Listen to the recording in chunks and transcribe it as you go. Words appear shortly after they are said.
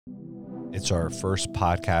It's our first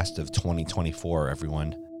podcast of 2024,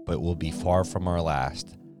 everyone, but we'll be far from our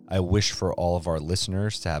last. I wish for all of our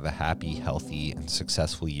listeners to have a happy, healthy, and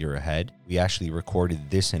successful year ahead. We actually recorded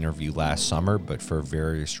this interview last summer, but for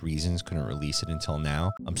various reasons couldn't release it until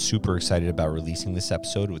now. I'm super excited about releasing this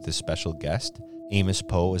episode with a special guest. Amos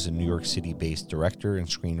Poe is a New York City-based director and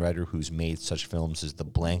screenwriter who's made such films as The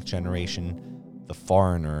Blank Generation, The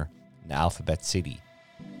Foreigner, and Alphabet City.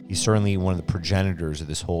 He's certainly one of the progenitors of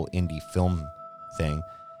this whole indie film thing.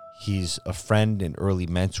 He's a friend and early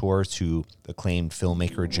mentor to acclaimed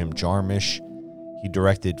filmmaker Jim Jarmusch. He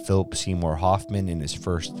directed Philip Seymour Hoffman in his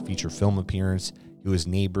first feature film appearance. He was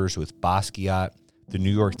neighbors with Basquiat. The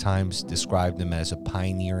New York Times described him as a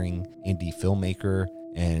pioneering indie filmmaker,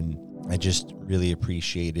 and I just really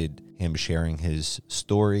appreciated him sharing his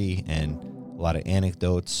story and a lot of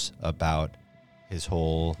anecdotes about his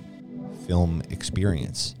whole film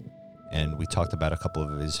experience. And we talked about a couple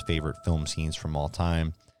of his favorite film scenes from all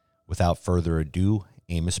time. Without further ado,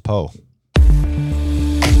 Amos Poe.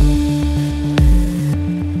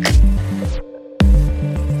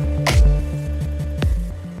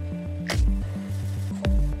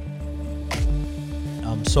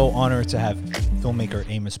 I'm so honored to have filmmaker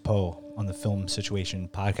Amos Poe on the Film Situation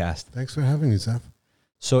podcast. Thanks for having me, Zef.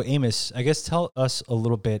 So Amos, I guess tell us a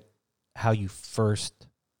little bit how you first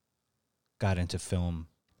got into film.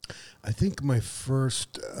 I think my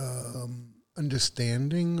first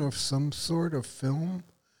understanding of some sort of film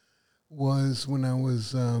was when I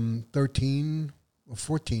was 13 or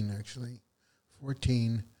 14, actually.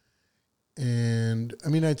 14. And, I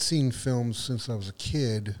mean, I'd seen films since I was a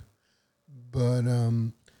kid, but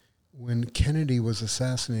when Kennedy was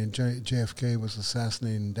assassinated, JFK was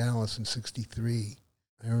assassinated in Dallas in 1963,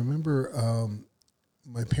 I remember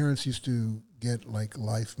my parents used to get like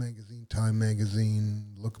Life magazine, Time magazine,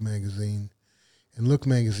 Look magazine. And Look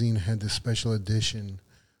magazine had this special edition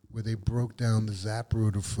where they broke down the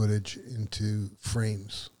Zapruder footage into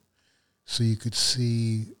frames. So you could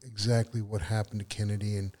see exactly what happened to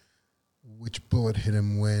Kennedy and which bullet hit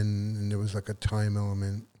him when, and there was like a time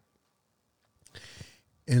element.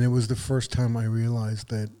 And it was the first time I realized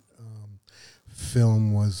that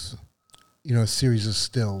film was, you know, a series of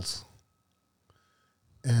stills,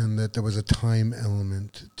 and that there was a time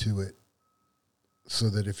element to it. So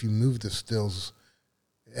that if you moved the stills,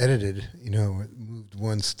 edited, you know, it moved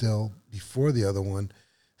one still before the other one,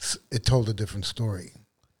 it told a different story.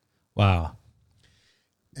 Wow.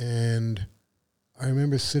 And I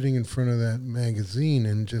remember sitting in front of that magazine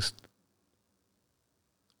and just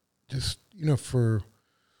you know, for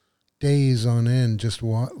days on end, just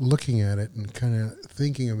looking at it and kind of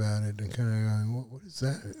thinking about it and kind of going, what is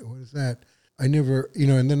that? What is that? I never, you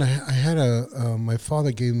know, and then I had my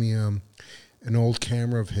father gave me an old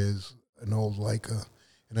camera of his, an old Leica,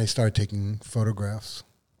 and I started taking photographs.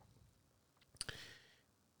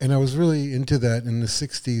 And I was really into that in the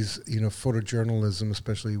 60s, you know, photojournalism,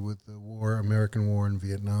 especially with the war, American war in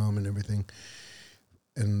Vietnam and everything,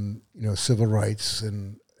 and, you know, civil rights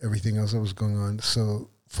and everything else that was going on.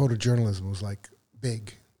 So photojournalism was like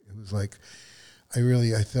big. It was like, I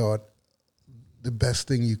thought the best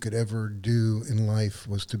thing you could ever do in life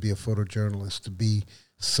was to be a photojournalist, to be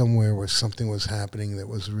somewhere where something was happening that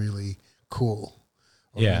was really cool.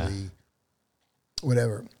 Yeah. Really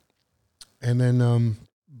whatever. And then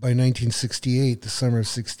by 1968, the summer of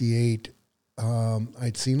 68,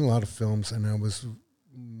 I'd seen a lot of films, and I was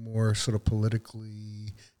more sort of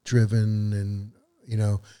politically driven, and, you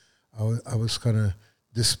know, I was kind of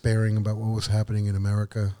despairing about what was happening in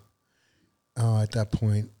America at that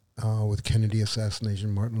point, with Kennedy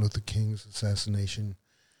assassination, Martin Luther King's assassination.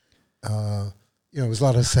 You know, it was a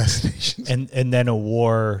lot of assassinations. And then a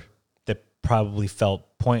war that probably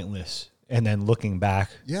felt pointless. And then looking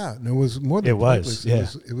back. Yeah, no, it was more than it was,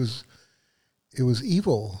 pointless. yeah. It was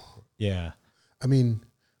evil. Yeah. I mean,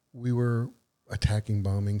 we were attacking,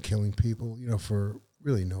 bombing, killing people, you know, for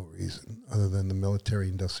really no reason other than the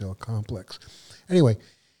military-industrial complex. Anyway,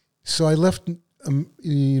 so I left in the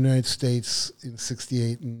United States in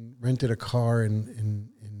 1968 and rented a car in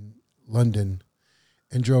London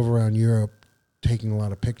and drove around Europe taking a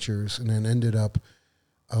lot of pictures, and then ended up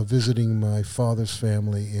visiting my father's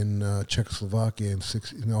family in Czechoslovakia in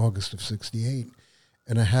August of 1968.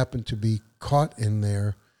 And I happened to be caught in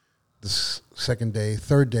there the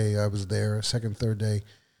third day I was there, third day,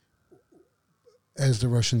 as the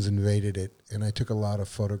Russians invaded it. And I took a lot of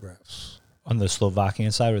photographs. On the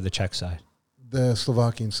Slovakian side or the Czech side? The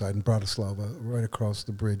Slovakian side in Bratislava, right across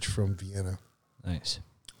the bridge from Vienna. Nice.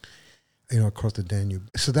 You know, across the Danube.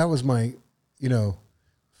 So that was my, you know,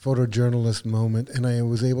 photojournalist moment, and I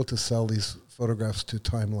was able to sell these photographs to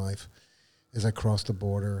Time Life. as I crossed the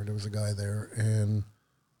border. There was a guy there, and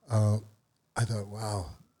I thought, wow,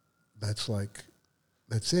 that's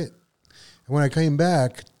it. And when I came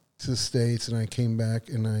back to the States, and I came back,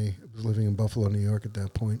 and I was living in Buffalo, New York at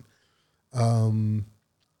that point, I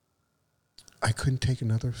couldn't take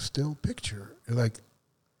another still picture. Like,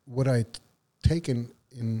 what I'd taken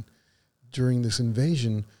during this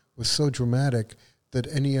invasion was so dramatic that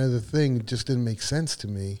any other thing just didn't make sense to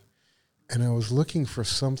me. And I was looking for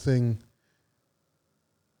something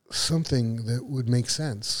that would make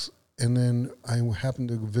sense. And then I happened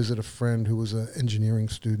to visit a friend who was an engineering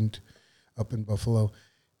student up in Buffalo.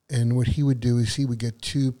 And what he would do is he would get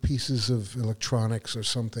 2 pieces of electronics or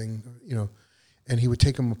something, and he would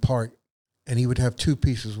take them apart. And he would have 2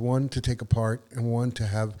 pieces, one to take apart and one to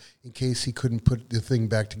have, in case he couldn't put the thing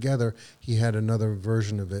back together, he had another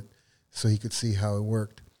version of it so he could see how it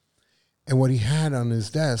worked. And what he had on his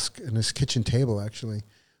desk, and his kitchen table actually,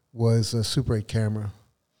 was a Super 8 camera.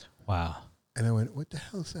 Wow. And I went, what the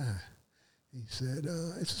hell is that? He said,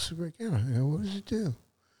 it's a Super 8 camera. I go, what does it do?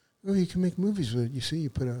 Oh, you can make movies with it. You see, you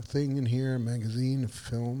put a thing in here, a magazine, a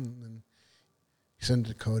film, and you send it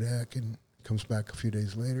to Kodak, and it comes back a few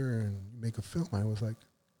days later, and you make a film. I was like,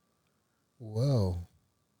 whoa,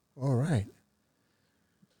 all right.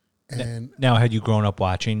 And now, had you grown up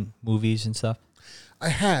watching movies and stuff? I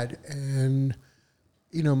had, and,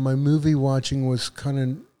 my movie watching was kind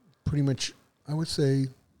of pretty much, I would say,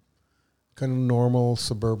 kind of normal,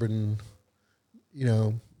 suburban,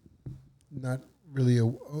 not really a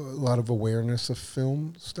lot of awareness of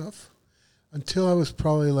film stuff until I was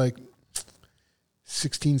probably like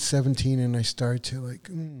 16, 17, and I started to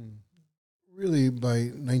really by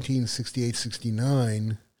 1968,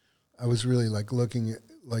 69, I was really looking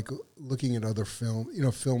at other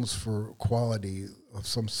films for quality of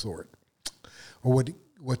some sort, or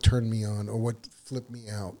what turned me on, or what flipped me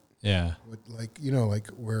out. Yeah. What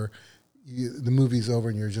where the movie's over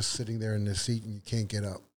and you're just sitting there in the seat and you can't get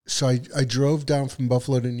up. So I drove down from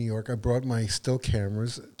Buffalo to New York. I brought my still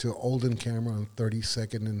cameras to Olden Camera on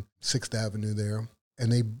 32nd and 6th Avenue there.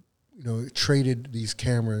 And they, traded these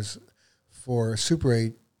cameras for a Super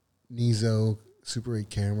 8 Nizo Super 8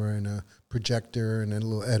 camera and a projector and a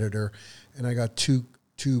little editor. And I got two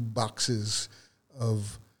boxes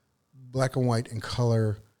of black and white and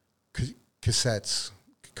color cassettes,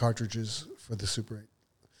 cartridges for the Super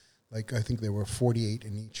 8. I think there were 48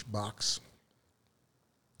 in each box.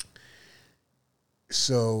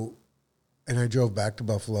 So, and I drove back to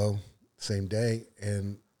Buffalo the same day,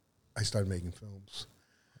 and I started making films.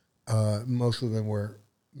 Most of them were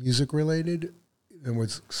music related, and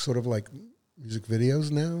was sort of like music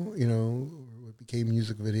videos now, what became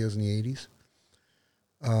music videos in the 80s.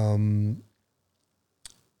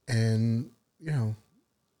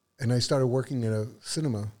 And I started working at a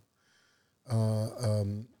cinema, a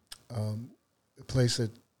place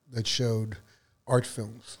that showed art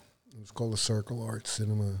films. It was called the Circle Art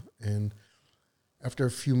Cinema. And after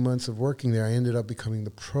a few months of working there, I ended up becoming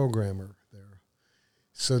the programmer there.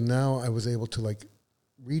 So now I was able to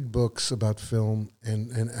read books about film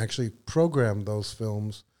and actually program those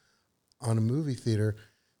films on a movie theater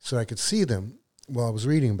so I could see them while I was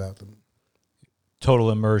reading about them. Total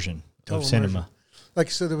immersion of cinema.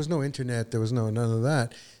 So there was no internet, there was none of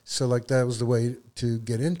that. So that was the way to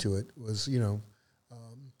get into it was,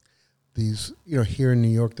 these, here in New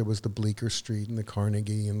York, there was the Bleecker Street and the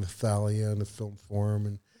Carnegie and the Thalia and the Film Forum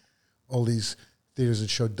and all these theaters that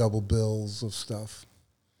showed double bills of stuff.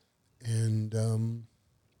 And,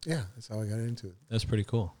 that's how I got into it. That's pretty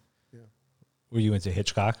cool. Yeah. Were you into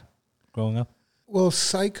Hitchcock growing up? Well,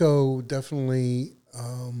 Psycho definitely,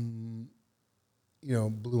 blew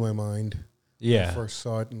my mind. Yeah. When I first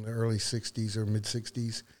saw it in the early 60s or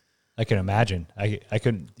mid-60s. I can imagine. I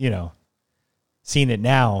couldn't, seeing it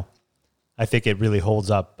now, I think it really holds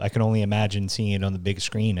up. I can only imagine seeing it on the big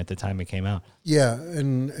screen at the time it came out. Yeah,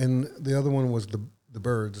 and the other one was the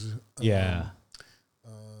Birds. Yeah.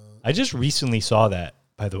 I just recently saw that,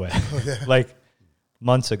 by the way,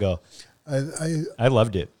 months ago. I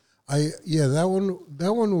loved it.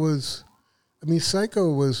 That one was,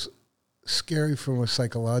 Psycho was scary from a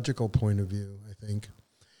psychological point of view, I think.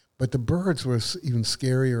 But the Birds was even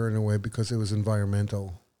scarier in a way because it was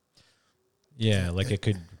environmental. Yeah, it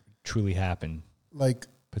could truly happen.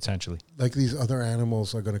 Potentially. These other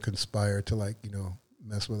animals are going to conspire to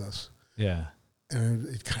mess with us. Yeah. And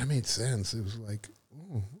it kind of made sense. It was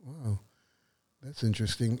oh, wow, that's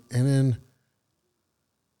interesting. And then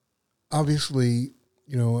obviously,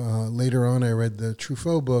 later on I read the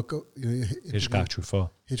Truffaut book. Hitchcock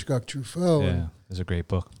Truffaut. Yeah, it's a great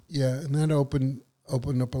book. Yeah, and that opened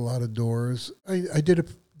up a lot of doors. I did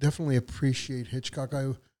definitely appreciate Hitchcock.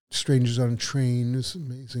 Strangers on a Train is an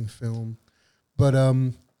amazing film. But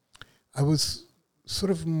I was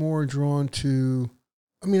sort of more drawn to,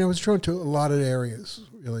 I was drawn to a lot of areas,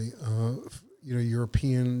 really.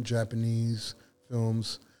 European, Japanese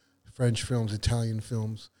films, French films, Italian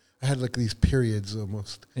films. I had like these periods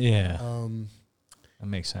almost. Yeah. That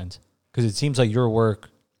makes sense. Because it seems like your work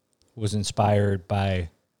was inspired by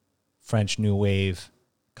French New Wave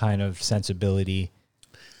kind of sensibility.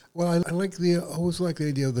 Well, I always like the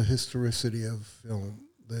idea of the historicity of film,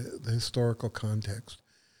 the historical context,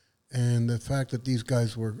 and the fact that these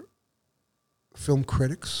guys were film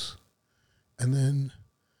critics and then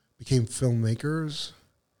became filmmakers.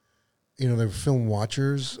 They were film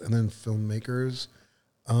watchers and then filmmakers.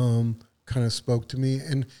 Kind of spoke to me.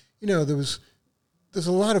 And, there's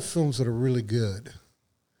a lot of films that are really good.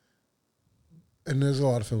 And there's a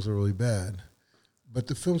lot of films that are really bad. But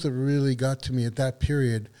the films that really got to me at that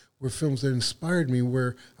period were films that inspired me,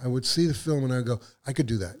 where I would see the film and I would go, I could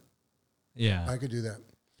do that. Yeah. I could do that.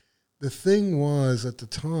 The thing was, at the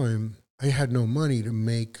time, I had no money to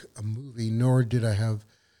make a movie, nor did I have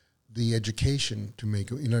the education to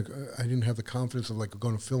make it. I didn't have the confidence of like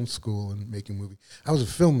going to film school and making a movie. I was a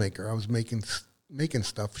filmmaker. I was making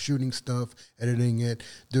stuff, shooting stuff, editing it,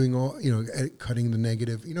 doing all, cutting the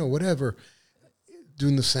negative, whatever,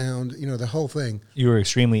 doing the sound, the whole thing. You were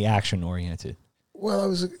extremely action oriented. Well, I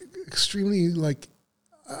was extremely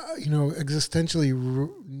existentially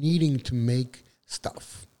needing to make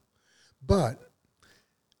stuff. But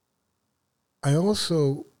I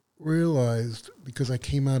also realized, because I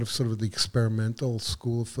came out of sort of the experimental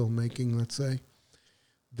school of filmmaking, let's say,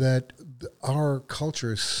 that our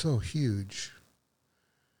culture is so huge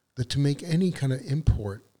that to make any kind of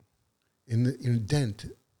import dent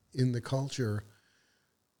in the culture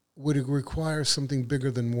would require something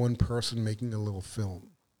bigger than one person making a little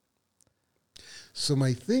film. So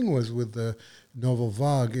my thing was with the Nouvelle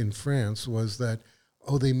Vague in France was that,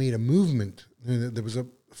 they made a movement. There was a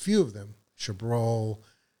few of them, Chabrol,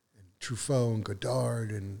 Truffaut and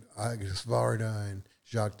Godard and Auguste Varda and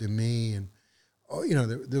Jacques Demy, and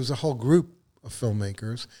there was a whole group of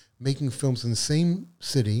filmmakers making films in the same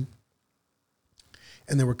city,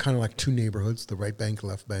 and there were kind of like two neighborhoods, the right bank,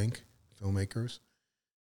 left bank, filmmakers.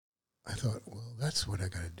 I thought, well, that's what I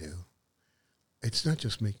got to do. It's not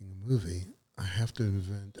just making a movie. I have to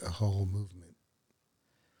invent a whole movement.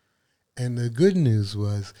 And the good news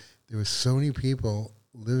was there were so many people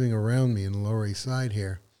living around me in the Lower East Side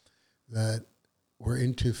here that were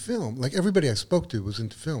into film. Like everybody I spoke to was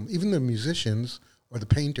into film. Even the musicians or the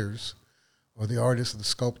painters or the artists or the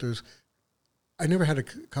sculptors. I never had a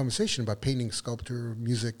conversation about painting, sculpture,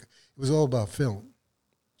 music. It was all about film.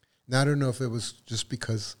 Now, I don't know if it was just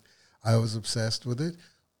because I was obsessed with it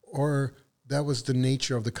or that was the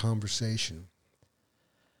nature of the conversation.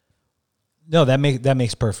 No, that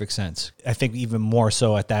makes perfect sense. I think even more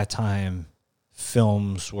so at that time,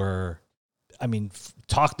 films were,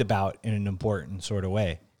 talked about in an important sort of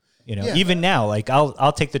way. Even now, like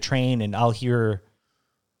I'll take the train and I'll hear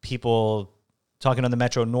people talking on the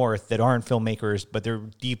Metro North that aren't filmmakers, but they're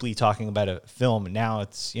deeply talking about a film. Now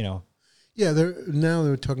it's, Yeah,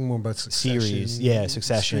 they're talking more about Succession. Series, yeah,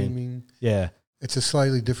 Succession. Streaming. Yeah. It's a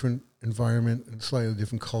slightly different environment and slightly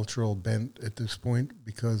different cultural bent at this point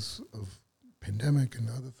because of pandemic and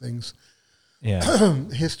other things. Yeah.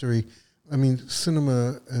 History.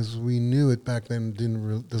 Cinema as we knew it back then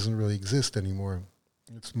doesn't really exist anymore.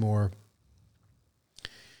 It's more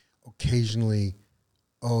occasionally,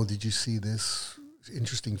 did you see this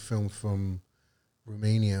interesting film from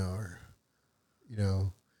Romania, or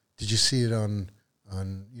did you see it on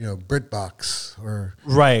BritBox or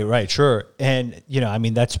Right, sure. And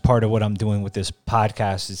that's part of what I'm doing with this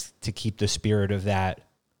podcast is to keep the spirit of that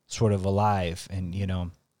sort of alive, and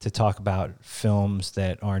to talk about films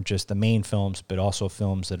that aren't just the main films, but also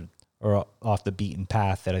films that are off the beaten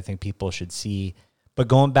path that I think people should see. But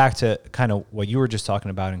going back to kind of what you were just talking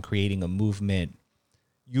about and creating a movement,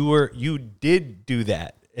 you did do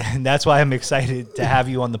that. And that's why I'm excited to have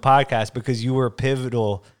you on the podcast, because you were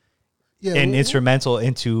pivotal and instrumental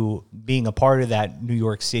into being a part of that New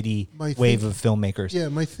York City wave of filmmakers. Yeah,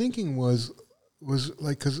 my thinking was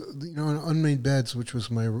like, because Unmade Beds, which was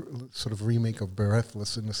my sort of remake of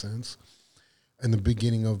Breathless in a sense, and the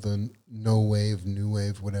beginning of the new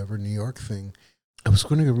wave, whatever, New York thing, I was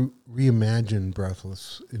going to reimagine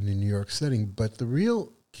Breathless in the New York setting. But the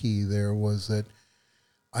real key there was that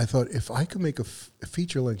I thought if I could make a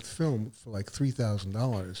feature-length film for like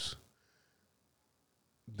 $3,000,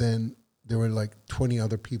 then there were like 20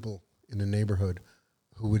 other people in the neighborhood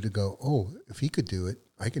who would go, if he could do it,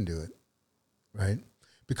 I can do it, right?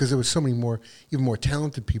 because there was so many more, even more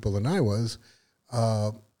talented people than I was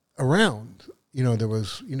around. There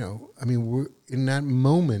was, in that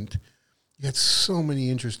moment, you had so many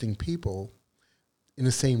interesting people in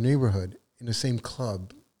the same neighborhood, in the same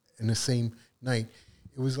club, in the same night.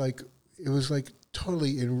 It was like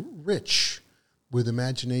totally rich with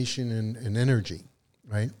imagination and energy,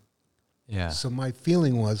 right? Yeah. So my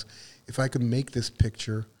feeling was, if I could make this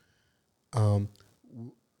picture,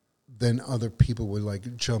 then other people would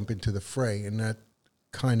like jump into the fray, and that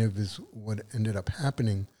kind of is what ended up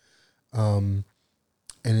happening. And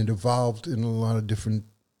it evolved in a lot of different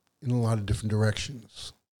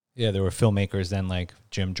directions. Yeah, there were filmmakers then like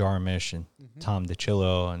Jim Jarmusch and Tom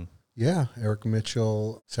DiCillo and Eric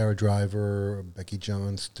Mitchell, Sarah Driver, Becky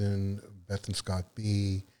Johnston, Beth and Scott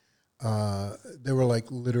B. There were like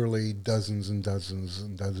literally dozens and dozens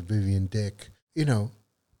and dozens. Vivian Dick.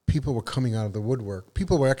 People were coming out of the woodwork.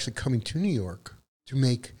 People were actually coming to New York to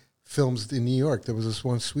make films in New York. There was this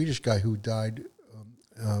one Swedish guy who died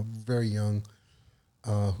very young,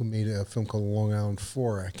 who made a film called Long Island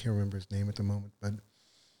 4. I can't remember his name at the moment, but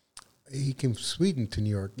he came from Sweden to New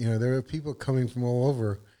York. There were people coming from all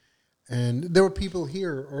over. And there were people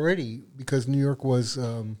here already because New York was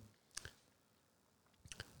a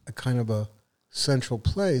kind of a central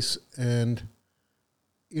place. And,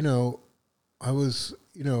 I was,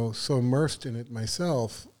 so immersed in it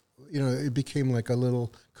myself, it became like a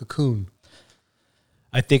little cocoon.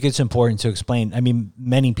 I think it's important to explain. I mean,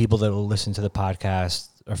 many people that will listen to the podcast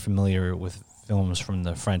are familiar with films from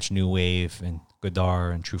the French New Wave and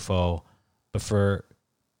Godard and Truffaut. But for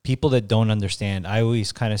people that don't understand, I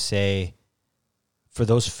always kind of say, for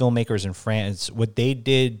those filmmakers in France, what they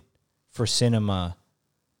did for cinema,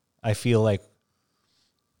 I feel like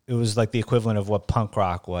it was like the equivalent of what punk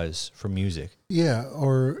rock was for music. Yeah,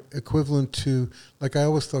 or equivalent to, like I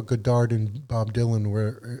always thought Godard and Bob Dylan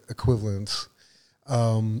were equivalents.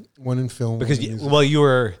 One in film. Because, you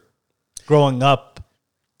were growing up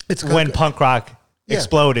when punk rock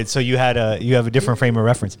exploded, so you have a different frame of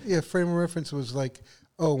reference. Yeah, frame of reference was like,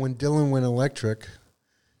 when Dylan went electric,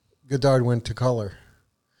 Godard went to color.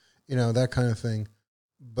 That kind of thing.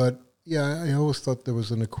 But, yeah, I always thought there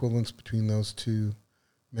was an equivalence between those two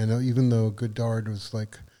men, even though Godard was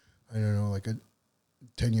like, I don't know, like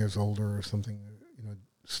 10 years older or something,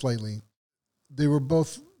 slightly. They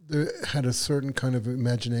had a certain kind of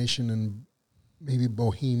imagination and maybe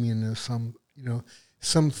bohemian or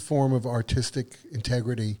some form of artistic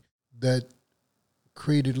integrity that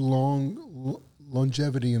created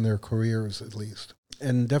longevity in their careers, at least.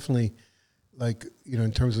 And definitely, like,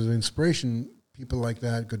 in terms of inspiration, people like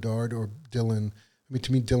that, Godard or Dylan. I mean,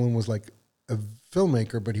 to me, Dylan was like a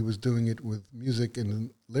filmmaker, but he was doing it with music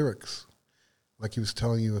and lyrics. Like he was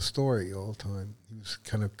telling you a story all the time. He was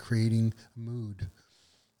kind of creating a mood.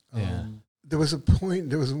 Yeah. There was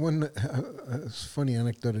one funny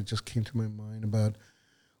anecdote that just came to my mind about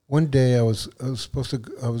one day I was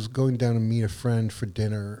going down to meet a friend for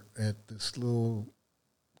dinner at this little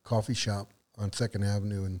coffee shop on 2nd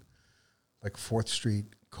Avenue and like 4th Street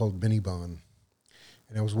called Minibon.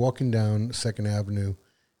 And I was walking down 2nd Avenue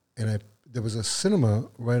and there was a cinema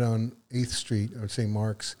right on 8th Street or St.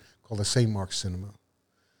 Mark's called the St. Mark's Cinema,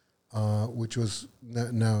 which was,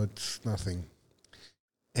 now it's nothing.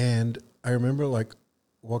 And I remember like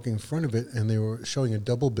walking in front of it and they were showing a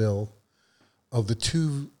double bill of the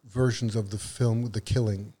two versions of the film, The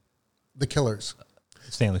Killers.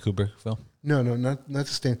 Stanley Kubrick film? No, not the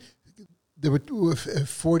Stanley. There were a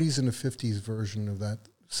 40s and a 50s version of that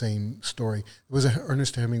same story. It was an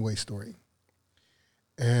Ernest Hemingway story.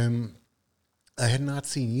 And I had not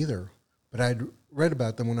seen either, but I had read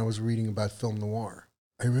about them when I was reading about film noir.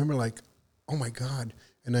 I remember like, oh my God.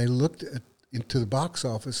 And I looked into the box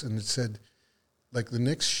office and it said, like the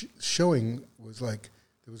next showing was like,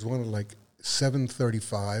 there was one at like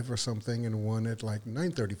 7:35 or something and one at like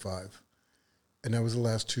 9:35. And that was the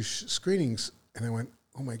last two screenings. And I went,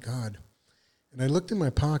 oh my God. And I looked in my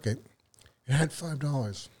pocket, it had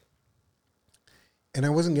 $5. And I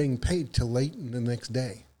wasn't getting paid till late in the next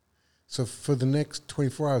day. So for the next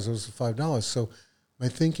 24 hours, it was $5. So my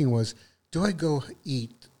thinking was, do I go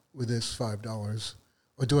eat with this $5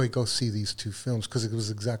 or do I go see these two films? Because it was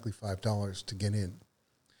exactly $5 to get in.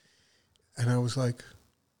 And I was like,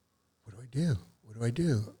 what do I do? What do I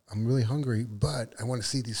do? I'm really hungry, but I want to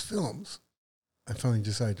see these films. I finally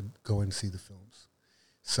decided to go and see the films.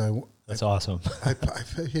 So that's awesome. I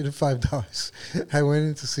hit a $5. I went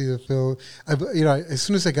in to see the film. As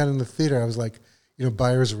soon as I got in the theater, I was like,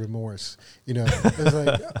 buyer's remorse. I was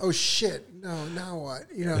like, oh shit, no, now what?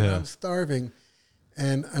 I'm starving.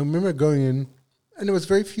 And I remember going in, and there was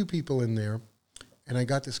very few people in there. And I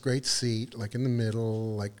got this great seat, like in the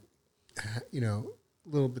middle, like, you know, a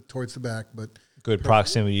little bit towards the back, but Good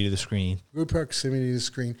proximity to the screen. good proximity to the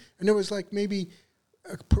screen. And there was like maybe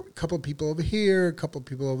a couple of people over here, a couple of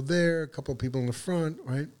people over there, a couple of people in the front,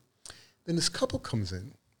 right? Then this couple comes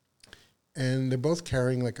in, and they're both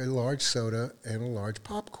carrying like a large soda and a large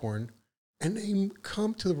popcorn, and they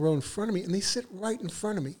come to the row in front of me, and they sit right in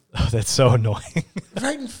front of me. Oh, that's so annoying.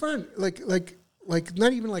 Right in front, like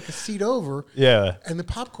not even like a seat over. Yeah. And the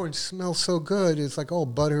popcorn smells so good. It's like all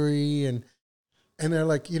buttery, and they're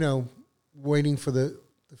like, you know, waiting for the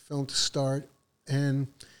film to start. And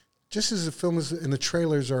just as the film is and the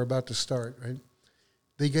trailers are about to start, right,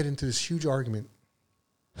 they get into this huge argument.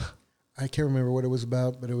 I can't remember what it was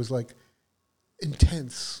about, but it was like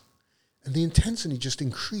intense. And the intensity just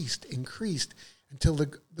increased until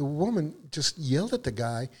the woman just yelled at the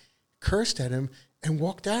guy, cursed at him, and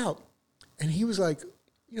walked out. And he was like,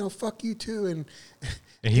 you know, fuck you too. And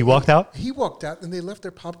he walked out? He walked out, and they left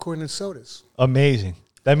their popcorn and sodas. Amazing.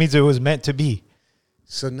 That means it was meant to be.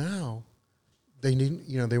 So now they didn't,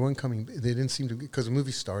 you know, they weren't coming. They didn't seem to, because the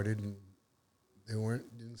movie started, and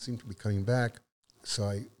didn't seem to be coming back. So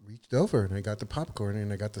I reached over, and I got the popcorn,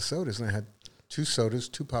 and I got the sodas, and I had 2 sodas,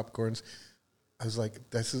 2 popcorns. I was like,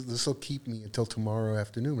 this will keep me until tomorrow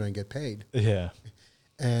afternoon when I get paid. Yeah.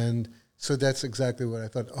 And so that's exactly what I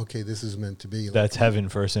thought. Okay, this is meant to be. That's heaven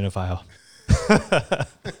for a cinephile.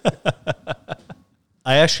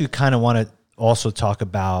 I actually kind of want to also talk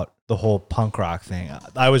about the whole punk rock thing.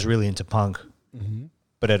 I was really into punk,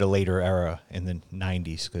 but at a later era in the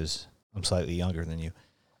 90s, because I'm slightly younger than you.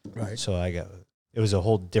 Right. So it was a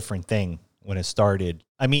whole different thing when it started.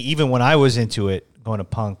 I mean, even when I was into it, going to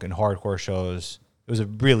punk and hardcore shows, it was a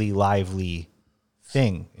really lively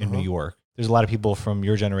thing in New York. There's a lot of people from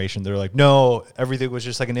your generation that are like, no, everything was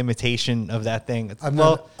just like an imitation of that thing. I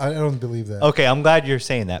don't believe that. Okay, I'm glad you're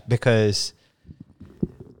saying that, because,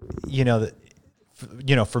 you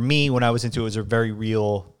know, for me, when I was into it, it was a very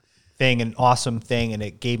real thing, an awesome thing, and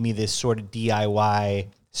it gave me this sort of DIY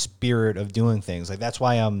spirit of doing things. Like, that's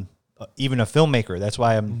why I'm even a filmmaker. That's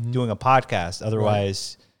why I'm doing a podcast.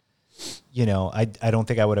 Otherwise, you know, I don't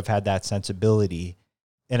think I would have had that sensibility.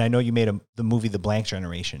 And I know you made the movie The Blank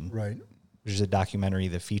Generation. Right. Which is a documentary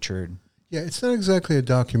that featured. Yeah, it's not exactly a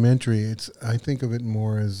documentary. I think of it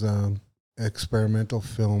more as experimental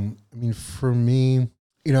film. I mean, for me,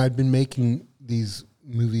 you know, I'd been making these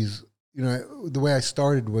movies. You know, the way I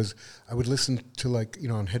started was I would listen to, like, you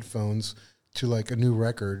know, on headphones to like a new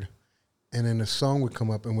record, and then a song would come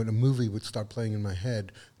up, and when a movie would start playing in my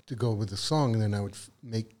head to go with the song, and then I would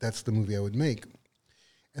that's the movie I would make.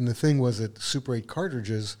 And the thing was that Super 8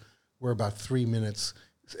 cartridges were about 3 minutes,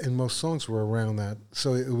 and most songs were around that.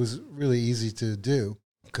 So it was really easy to do,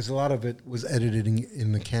 because a lot of it was editing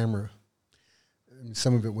in the camera. And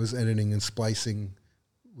some of it was editing and splicing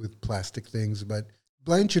with plastic things. But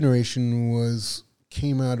Blank Generation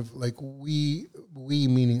came out of, like, we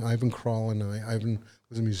meaning Ivan Král and I. Ivan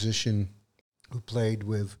was a musician who played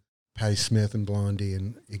with Patti Smith and Blondie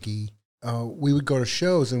and Iggy. We would go to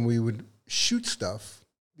shows and we would shoot stuff.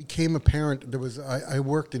 Became apparent I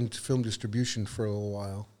worked in film distribution for a little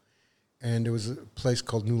while, and there was a place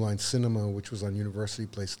called New Line Cinema, which was on University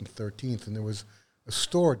Place in 13th, and there was a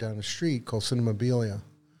store down the street called Cinemabilia,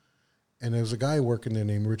 and there was a guy working there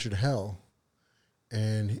named Richard Hell,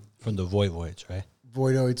 and From the Voivoids, right?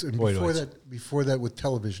 Voidoids, and Voidoids. before that with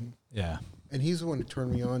television. Yeah. And he's the one who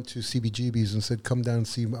turned me on to CBGBs and said, come down and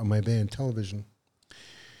see my band, Television.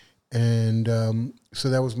 And so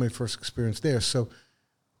that was my first experience there. So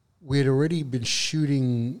we had already been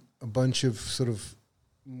shooting a bunch of sort of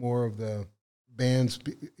more of the band's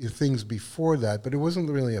things before that, but it wasn't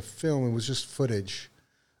really a film. It was just footage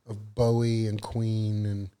of Bowie and Queen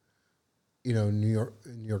and, you know, New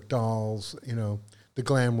York Dolls, you know, the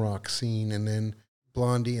glam rock scene, and then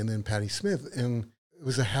Blondie, and then Patti Smith. And it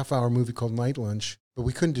was a half-hour movie called Night Lunch, but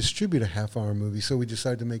we couldn't distribute a half-hour movie, so we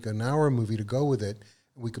decided to make an hour movie to go with it.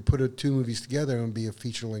 We could put 2 movies together and be a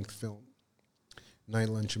feature-length film. Night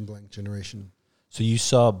Lunch and Blank Generation. So you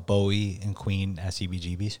saw Bowie and Queen at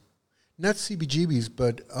CBGB's? Not CBGB's,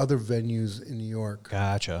 but other venues in New York.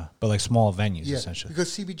 Gotcha. But like small venues, essentially. Because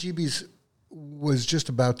CBGB's was just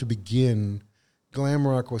about to begin. Glam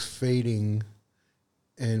rock was fading,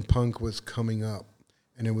 and punk was coming up.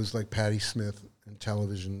 And it was like Patti Smith and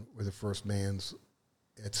Television were the first bands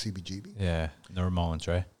at CBGB. Yeah, the Ramones,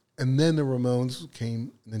 right? And then the Ramones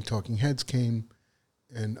came, and then Talking Heads came,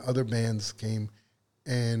 and other bands came.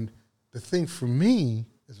 And the thing for me,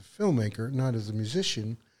 as a filmmaker, not as a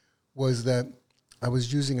musician, was that I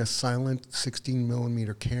was using a silent 16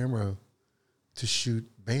 millimeter camera to shoot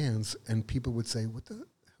bands, and people would say, "What the hell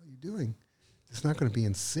are you doing? It's not going to be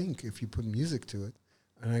in sync if you put music to it."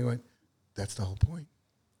 And I went, "That's the whole point.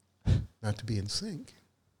 Not to be in sync.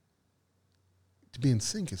 To be in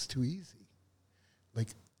sync is too easy." Like,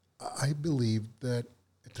 I believed that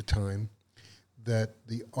at the time that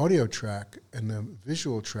the audio track and the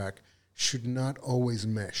visual track should not always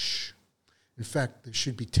mesh. In fact, there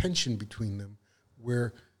should be tension between them,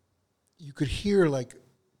 where you could hear like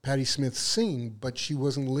Patti Smith sing, but it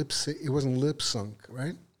wasn't lip sunk,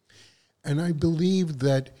 right? And I believed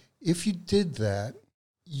that if you did that,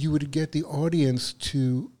 you would get the audience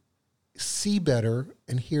to see better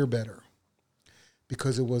and hear better,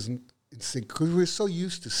 because it wasn't in sync. Because we're so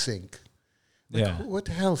used to sync. Like, Yeah. what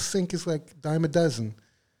the hell? Sync is like dime a dozen.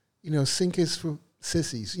 Sync is for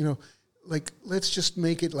sissies. Like, let's just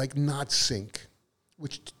make it like not sync,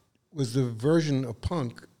 which was the version of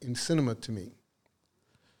punk in cinema to me.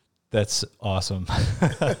 That's awesome.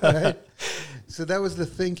 Right? So that was the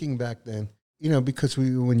thinking back then. Because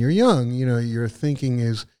when you're young, your thinking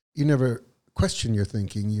is, you never question your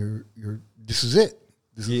thinking. You're this is it.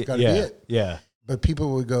 This has got to be it. Yeah. But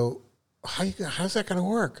people would go, how's that going to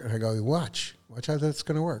work? And I go, watch how that's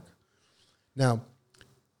going to work. Now,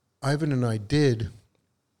 Ivan and I did,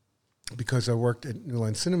 because I worked at New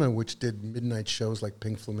Line Cinema, which did midnight shows like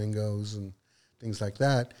Pink Flamingos and things like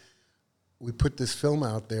that. We put this film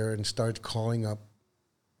out there and started calling up,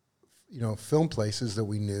 film places that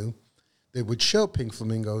we knew. They would show Pink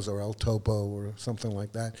Flamingos or El Topo or something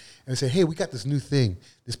like that. And say, hey, we got this new thing,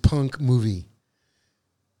 this punk movie.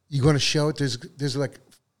 You want to show it? There's like,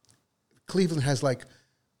 Cleveland has like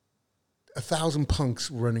 1,000 punks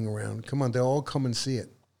running around. Come on, they'll all come and see it.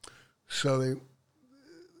 So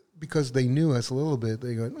because they knew us a little bit,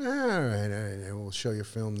 they go, all right, we'll show your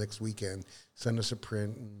film next weekend. Send us a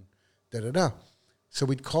print and da-da-da. So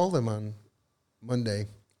we'd call them on Monday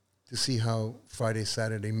to see how Friday,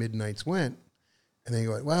 Saturday midnights went. And they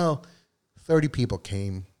go, well, 30 people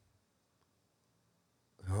came.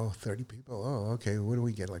 Oh, 30 people. Oh, okay. What do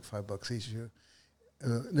we get? Like $5 each?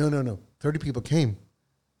 No. 30 people came,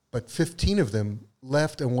 but 15 of them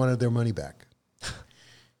left and wanted their money back.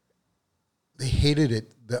 They hated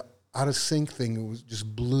it. The out of sync thing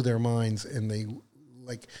just blew their minds, and they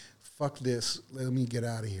like, fuck this. Let me get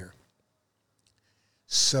out of here.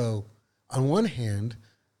 So, on one hand,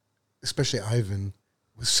 especially Ivan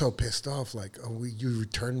was so pissed off, like, oh, you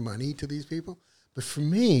return money to these people? But for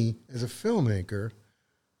me, as a filmmaker,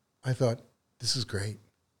 I thought, this is great.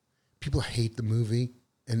 People hate the movie,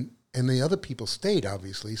 and the other people stayed,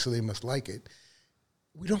 obviously, so they must like it.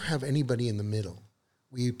 We don't have anybody in the middle.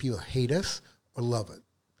 People hate us or love it.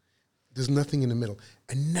 There's nothing in the middle.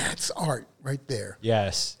 And that's art right there.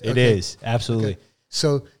 Yes, it is. Absolutely. Okay.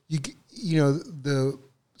 So, the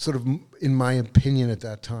sort of, in my opinion at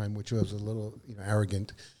that time, which was a little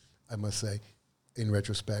arrogant, I must say, in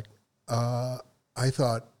retrospect, I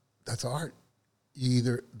thought, that's art.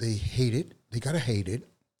 Either they hate it, they got to hate it,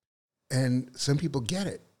 and some people get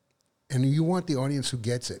it. And you want the audience who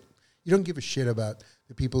gets it. You don't give a shit about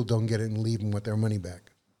the people who don't get it and leave and want their money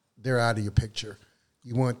back. They're out of your picture.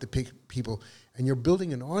 You want the people, and you're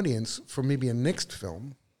building an audience for maybe a next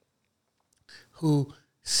film who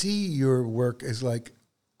see your work as like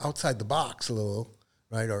outside the box a little,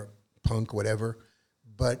 right, or punk, whatever,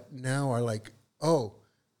 but now are like, oh,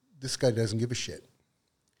 this guy doesn't give a shit.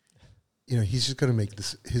 He's just going to make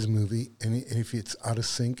his movie, and if it's out of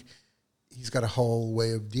sync, he's got a whole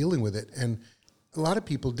way of dealing with it. And a lot of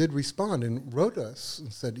people did respond and wrote us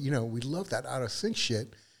and said, we love that out of sync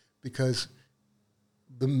shit, because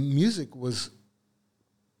the music was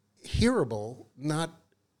hearable, not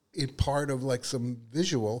a part of like some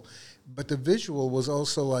visual, but the visual was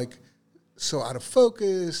also like so out of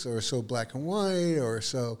focus or so black and white or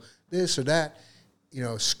so this or that,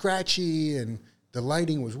 scratchy, and the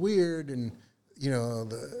lighting was weird, and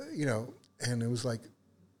and it was like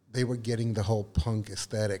they were getting the whole punk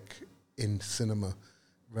aesthetic in cinema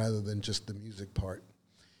rather than just the music part.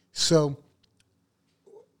 So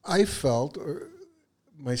I felt, or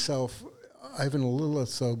myself, Ivan a little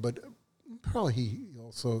so, but probably he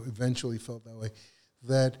also eventually felt that way,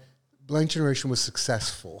 that Blank Generation was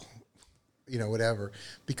successful, whatever,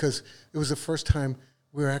 because it was the first time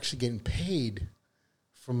we were actually getting paid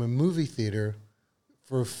from a movie theater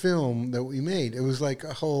for a film that we made. It was like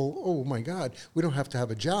a whole, oh my God, we don't have to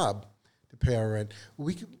have a job to pay our rent.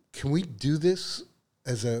 Can we do this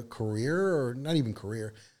as a career, or not even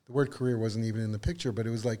career? The word career wasn't even in the picture, but it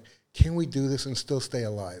was like, can we do this and still stay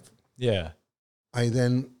alive? Yeah. I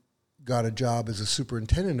then got a job as a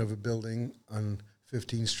superintendent of a building on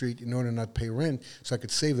 15th Street in order not to pay rent, so I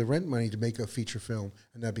could save the rent money to make a feature film,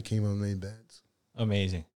 and that became Unmade Beds.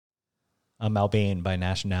 Amazing. I'm Albanian by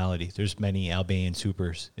nationality. There's many Albanian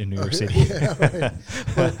supers in New York City. Yeah, right.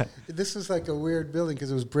 But this was like a weird building because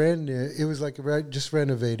it was brand new. It was like just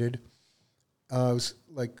renovated. It was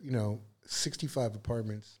like, 65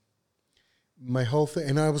 apartments. My whole thing,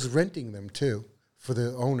 and I was renting them too for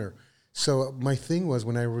the owner. So my thing was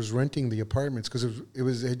when I was renting the apartments, because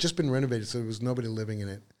it had just been renovated, so there was nobody living in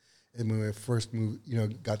it. And when I first moved,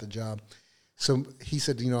 got the job, so he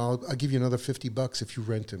said, I'll give you another $50 if you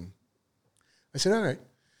rent them. I said, all right.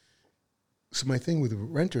 So my thing with the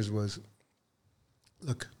renters was,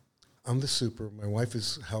 look, I'm the super. My wife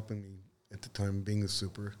is helping me at the time being the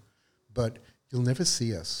super, but you'll never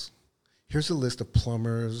see us. Here's a list of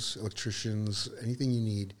plumbers, electricians, anything you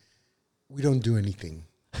need. We don't do anything.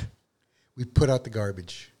 We put out the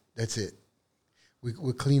garbage. That's it. We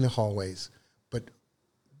clean the hallways. But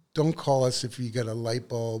don't call us if you got a light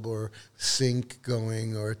bulb or sink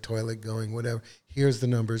going or a toilet going, whatever. Here's the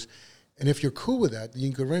numbers. And if you're cool with that, then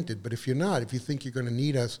you can rent it. But if you're not, if you think you're going to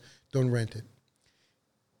need us, don't rent it.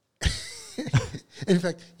 In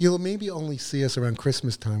fact, you'll maybe only see us around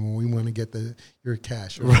Christmas time when we want to get your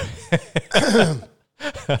cash. Right?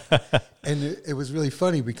 And it was really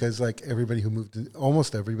funny because like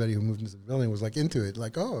almost everybody who moved into the building was like into it.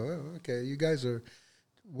 Like, oh, okay, you guys are,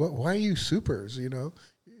 why are you supers? You're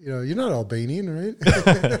not Albanian, right?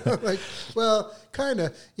 Like, well, kind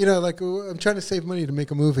of. Like I'm trying to save money to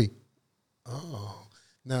make a movie. Oh,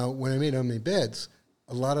 now when I made Unmade Beds,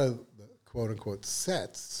 a lot of the quote unquote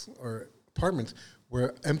sets or apartments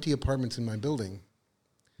were empty apartments in my building.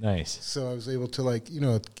 Nice. So I was able to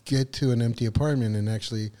get to an empty apartment and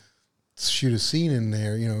actually shoot a scene in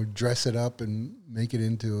there, dress it up and make it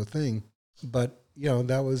into a thing. But,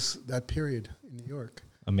 that was that period in New York.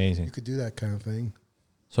 Amazing. You could do that kind of thing.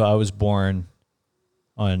 So I was born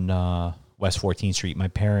on West 14th Street. My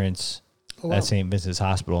parents, at St. Vincent's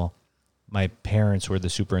Hospital, my parents were the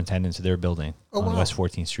superintendents of their building on West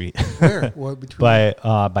 14th Street. Where? Well, by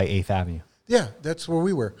 8th Avenue. Yeah, that's where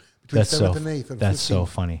we were. Between 7th and 8th. That's 15th. So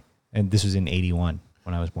funny. And this was in 81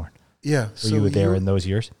 when I was born. Yeah. Were you there in those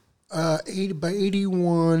years? By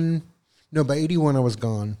 81 I was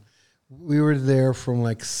gone. We were there from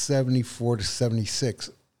like 74 to 76.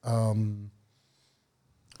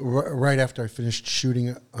 Right after I finished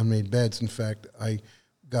shooting Unmade Beds, in fact, I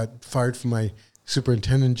got fired from my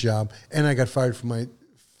superintendent job, and I got fired from my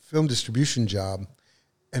film distribution job,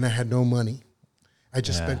 and I had no money. I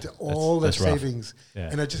just spent all the savings,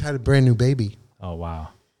 and I just had a brand new baby. Oh, wow.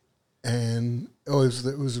 And it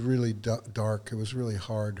was really dark. It was really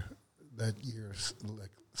hard that year,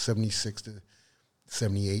 like 76 to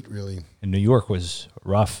 78, really. And New York was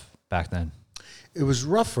rough back then. It was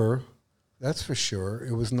rougher, that's for sure.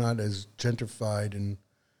 It was not as gentrified,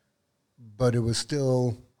 but it was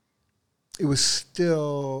still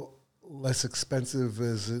less expensive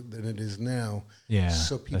than it is now. Yeah,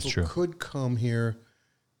 so people could come here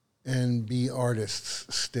and be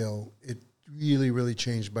artists still. It really, really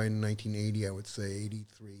changed by 1980, I would say,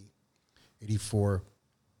 83, 84.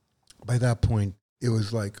 By that point, it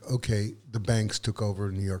was like, okay, the banks took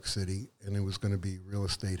over New York City, and it was going to be real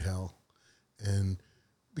estate hell. And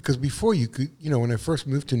because before you could, when I first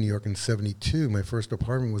moved to New York in 72, my first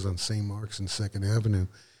apartment was on St. Mark's and 2nd Avenue,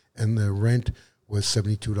 and the rent was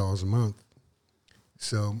 $72 a month.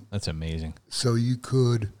 So that's amazing. So you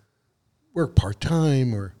could work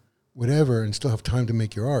part-time or whatever and still have time to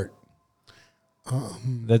make your art.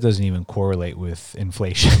 That doesn't even correlate with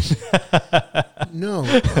inflation. No,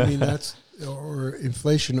 I mean or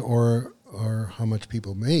inflation or how much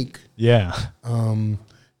people make. Yeah.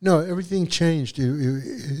 No, everything changed. When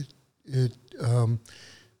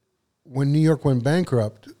New York went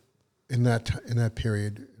bankrupt in that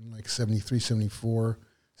period, in like 73, 74,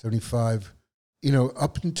 75,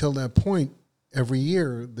 up until that point, every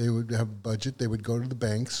year they would have a budget. They would go to the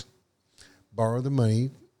banks, borrow the money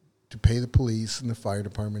to pay the police and the fire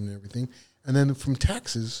department and everything. And then from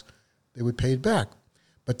taxes, they would pay it back.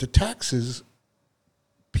 But the taxes,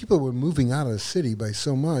 people were moving out of the city by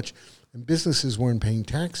so much, and businesses weren't paying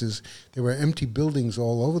taxes. There were empty buildings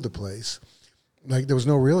all over the place. Like there was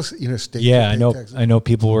no real estate. Yeah, I know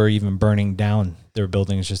people were even burning down their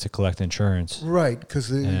buildings just to collect insurance. Right, because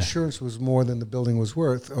the insurance was more than the building was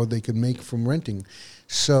worth, or they could make from renting.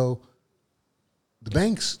 So the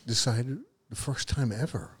banks decided the first time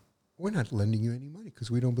ever, we're not lending you any money because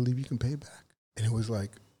we don't believe you can pay back. And it was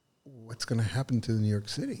like, what's going to happen to New York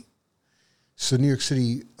City? So New York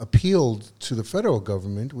City appealed to the federal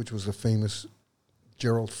government, which was a famous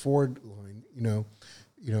Gerald Ford line,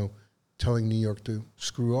 telling New York to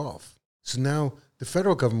screw off. So now the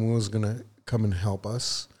federal government was going to come and help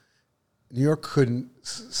us. New York couldn't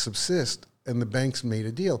subsist, and the banks made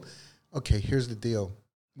a deal. Okay, here's the deal.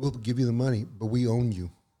 We'll give you the money, but we own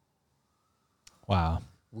you. Wow.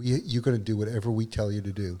 You're going to do whatever we tell you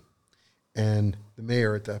to do. And the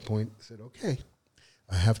mayor at that point said, okay,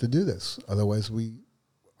 I have to do this. Otherwise, we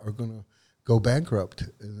are going to go bankrupt.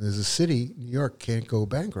 And as a city, New York can't go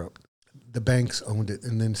bankrupt. The banks owned it.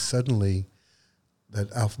 And then suddenly,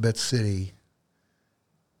 that Alphabet City,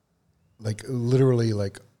 like literally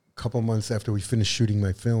like a couple months after we finished shooting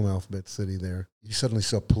my film, Alphabet City there, you suddenly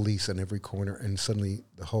saw police on every corner. And suddenly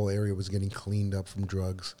the whole area was getting cleaned up from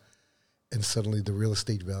drugs. And suddenly the real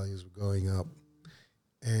estate values were going up.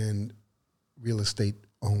 And real estate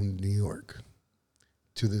owned New York.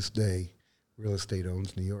 To this day, real estate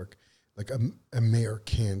owns New York. Like a mayor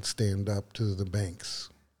can't stand up to the banks.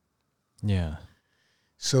 Yeah.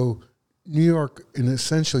 So New York,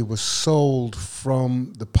 essentially, was sold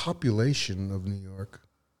from the population of New York,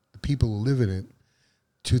 the people who live in it,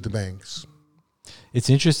 to the banks. It's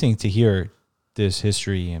interesting to hear this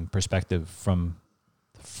history and perspective from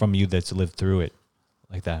you that's lived through it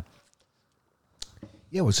like that.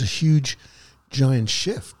 Yeah, it was a huge, giant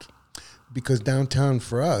shift because downtown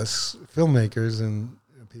for us, filmmakers and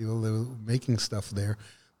people that were making stuff there,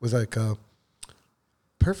 was like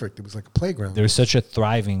perfect. It was like a playground. There was such a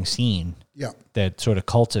thriving scene. Yeah. That sort of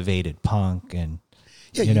cultivated punk and,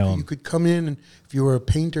 yeah, you could come in and if you were a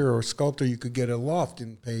painter or a sculptor, you could get a loft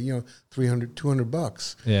and pay, $300,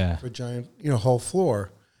 $200 yeah. for a giant, whole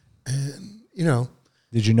floor. And,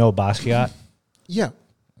 Did you know Basquiat? Yeah.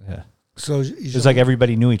 Yeah. So it was like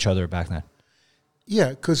everybody knew each other back then. Yeah,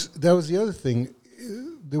 because that was the other thing.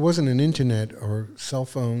 There wasn't an internet or cell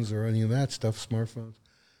phones or any of that stuff, smartphones.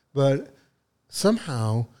 But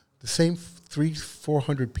somehow the same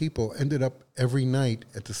 300-400 people ended up every night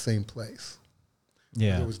at the same place.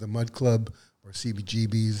 Yeah. Whether it was the Mud Club or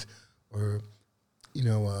CBGB's or,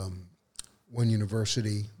 One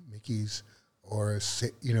University, Mickey's, or,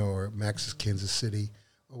 or Max's Kansas City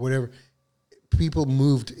or whatever. People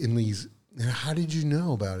moved in these. How did you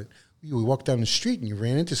know about it? You walked down the street and you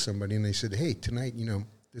ran into somebody and they said, hey, tonight,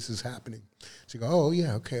 this is happening. So you go, oh,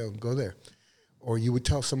 yeah, okay, I'll go there. Or you would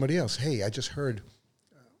tell somebody else, hey, I just heard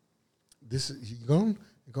this. You going?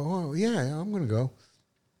 You go, oh, yeah, I'm going to go.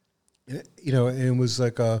 And, and it was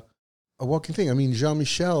like a walking thing. I mean,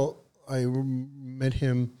 Jean-Michel, I met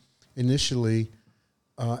him initially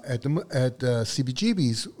at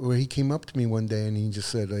CBGB's where he came up to me one day and he just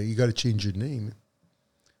said, you got to change your name.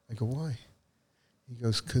 I go, why? He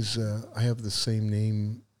goes, because I have the same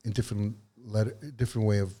name in different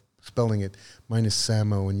way of spelling it. Mine is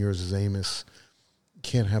Samo and yours is Amos. You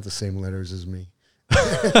can't have the same letters as me.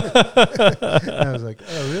 I was like,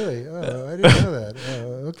 oh, really? Oh, I didn't know that.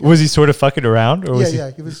 Okay. Was he sort of fucking around? Or was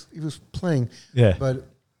he was playing. Yeah. But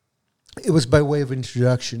it was by way of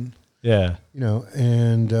introduction. Yeah.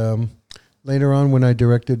 And later on when I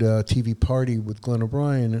directed a TV Party with Glenn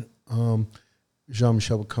O'Brien,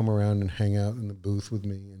 Jean-Michel would come around and hang out in the booth with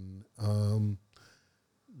me. And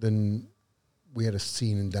then we had a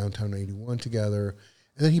scene in Downtown 81 together.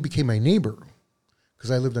 And then he became my neighbor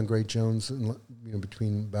because I lived on Great Jones,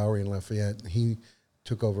 between Bowery and Lafayette. And he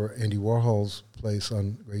took over Andy Warhol's place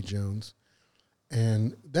on Great Jones.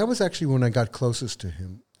 And that was actually when I got closest to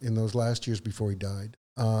him in those last years before he died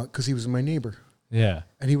because he was my neighbor. Yeah.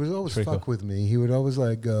 And he would always fuck with me. He would always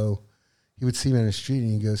go... He would see me on the street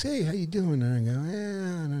and he goes, hey, how you doing? And I go,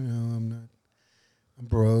 I don't know, I'm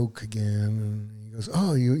broke again. And he goes,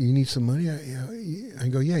 oh, you need some money? I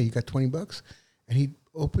go, yeah, you got $20? And he'd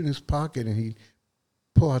open his pocket and he'd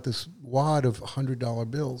pull out this wad of $100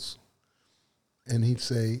 bills. And he'd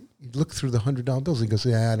look through the $100 bills. He goes,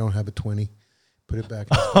 yeah, I don't have a 20. Put it back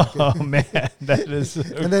in his pocket. Oh, man, that is...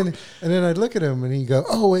 and then I'd look at him and he'd go,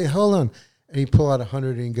 oh, wait, hold on. And he'd pull out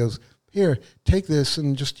 100 and he goes, here, take this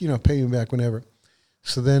and just, pay me back whenever.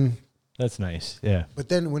 So then... That's nice, yeah. But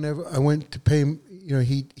then whenever I went to pay him,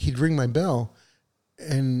 he'd ring my bell.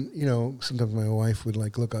 And, sometimes my wife would,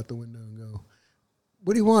 look out the window and go,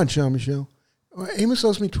 what do you want, Jean-Michel? Oh, Amos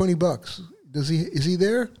owes me $20. Is he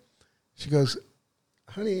there? She goes,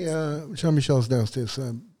 honey, Jean-Michel's downstairs. So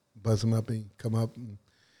I buzz him up and he come up. And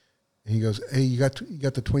he goes, hey, you got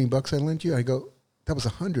the $20 I lent you? I go, that was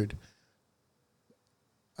 100.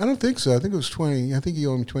 I don't think so. I think it was 20. I think he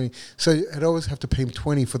owed me 20. So I'd always have to pay him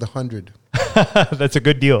 20 for the 100. That's a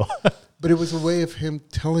good deal. But it was a way of him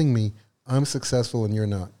telling me, I'm successful and you're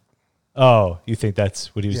not. Oh, you think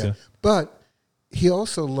that's what he was doing? But he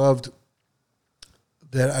also loved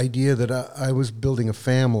that idea that I was building a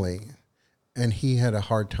family and he had a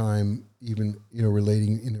hard time even,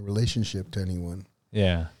 relating in a relationship to anyone.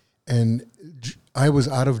 Yeah. And I was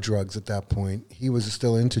out of drugs at that point. He was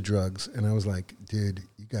still into drugs, and I was like, dude,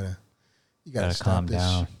 you gotta stop calm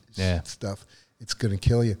this down. stuff. It's gonna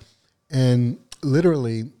kill you. And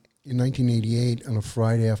literally in 1988, on a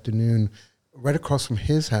Friday afternoon, right across from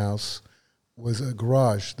his house was a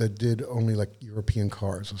garage that did only like European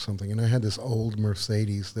cars or something. And I had this old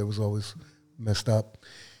Mercedes that was always messed up.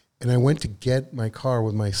 And I went to get my car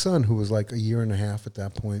with my son, who was like a year and a half at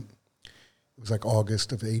that point. It was like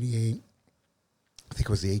August of 88. I think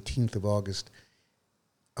it was the 18th of August.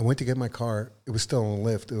 I went to get my car. It was still on the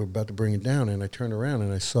lift. They were about to bring it down. And I turned around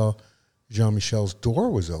and I saw Jean-Michel's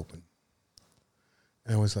door was open.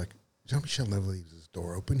 And I was like, Jean-Michel never leaves his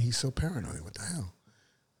door open. He's so paranoid. What the hell?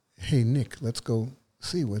 Hey, Nick, let's go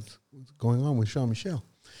see what's going on with Jean-Michel.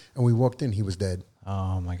 And we walked in. He was dead.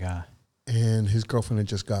 Oh, my God. And his girlfriend had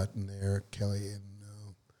just gotten there, Kelly, and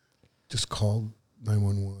just called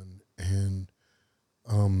 911. And,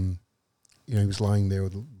 he was lying there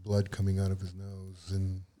with blood coming out of his nose.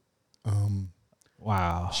 And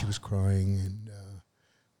wow. She was crying.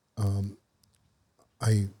 And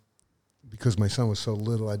because my son was so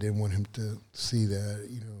little, I didn't want him to see that,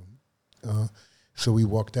 so we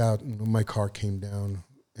walked out, and my car came down,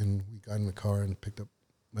 and we got in the car and picked up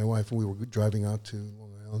my wife, and we were driving out to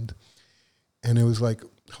Long Island. And it was like,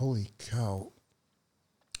 holy cow.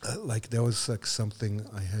 Like, there was like something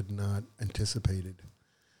I had not anticipated,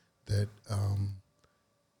 that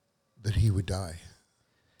that he would die.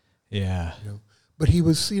 Yeah. But he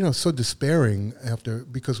was, so despairing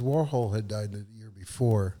because Warhol had died the year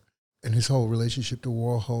before, and his whole relationship to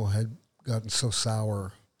Warhol had gotten so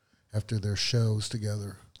sour after their shows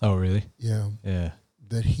together. Oh, really? Yeah. Yeah.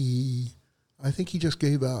 That I think he just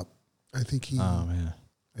gave up. I think he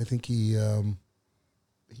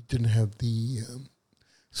didn't have the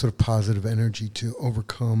sort of positive energy to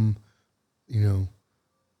overcome, the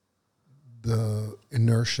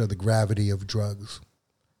inertia, the gravity of drugs.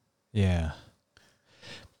 Yeah.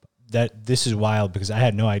 This is wild because I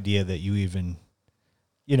had no idea that you even,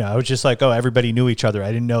 I was just like, oh, everybody knew each other. I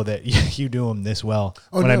didn't know that you knew him this well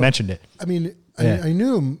I mentioned it. I mean, yeah. I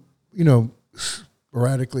knew him,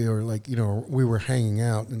 sporadically, or like, we were hanging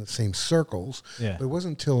out in the same circles. Yeah. But it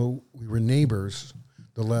wasn't until we were neighbors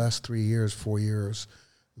the last 4 years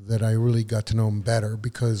that I really got to know him better,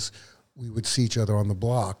 because we would see each other on the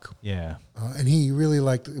block. Yeah. And he really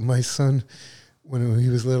liked my son. When he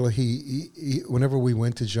was little, he whenever we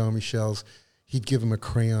went to Jean-Michel's, he'd give him a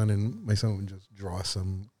crayon, and my son would just draw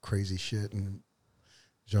some crazy shit, and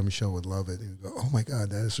Jean-Michel would love it. He would go, oh, my God,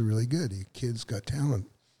 that is really good. The kid's got talent.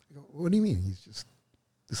 I go, what do you mean? He's just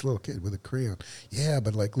this little kid with a crayon. Yeah,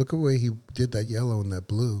 but, like, look at the way he did that yellow and that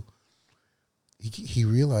blue. He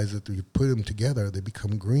realized that you put them together, they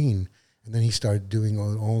become green. And then he started doing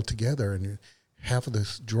all together, and half of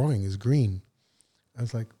this drawing is green. I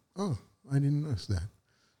was like, oh, I didn't notice that.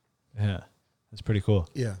 Yeah, that's pretty cool.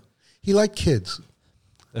 Yeah. He liked kids.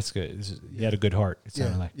 That's good. He had a good heart, it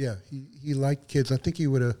sounded like. Yeah, he liked kids. I think he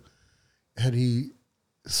would have, had he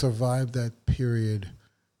survived that period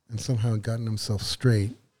and somehow gotten himself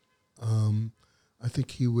straight, I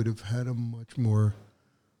think he would have had a much more,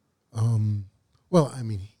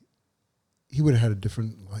 he would have had a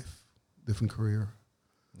different life. Different career.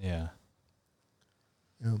 Yeah.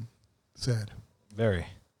 Sad. Very.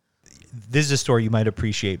 This is a story you might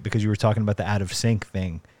appreciate because you were talking about the out of sync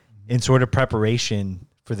thing. In sort of preparation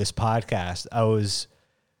for this podcast, I was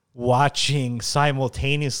watching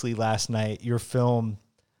simultaneously last night your film,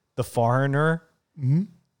 The Foreigner, and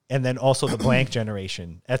then also The Blank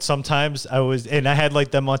Generation. At sometimes I had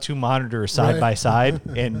like them on two monitors side by side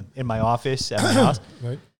in my office at my house.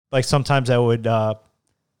 Right. Like sometimes I would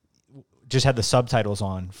just had the subtitles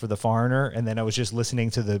on for The Foreigner, and then I was just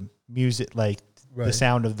listening to the music, like the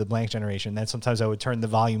sound of The Blank Generation. Then sometimes I would turn the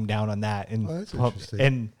volume down on that, and that's interesting.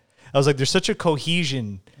 And I was like, "There's such a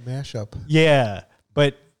cohesion mashup." Yeah,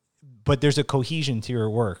 but there's a cohesion to your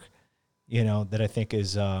work, that I think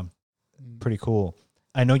is pretty cool.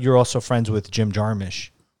 I know you're also friends with Jim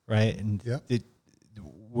Jarmusch, right? And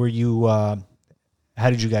were you? How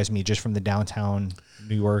did you guys meet? Just from the downtown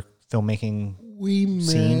New York filmmaking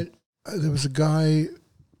scene? Met. There was a guy,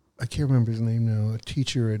 I can't remember his name now, a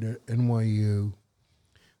teacher at NYU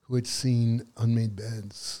who had seen Unmade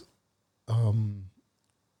Beds.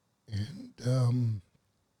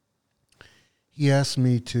 He asked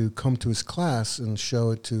me to come to his class and show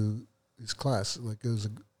it to his class, like it was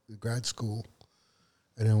a grad school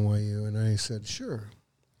at NYU. And I said, sure.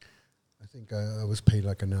 I think I was paid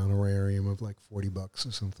like an honorarium of like $40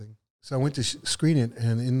 or something. So I went to screen it,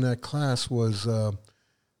 and in that class was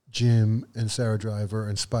Jim and Sarah Driver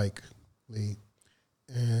and Spike Lee.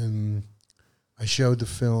 And I showed the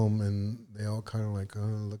film, and they all kind of like,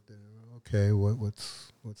 looked at it. Okay,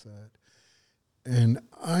 what's that? And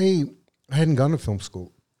I hadn't gone to film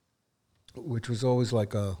school, which was always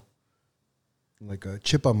like a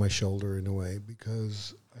chip on my shoulder in a way,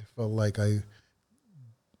 because I felt like I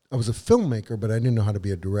was a filmmaker, but I didn't know how to be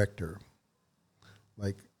a director.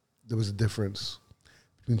 Like, there was a difference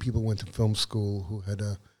between people who went to film school who had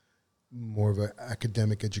a more of an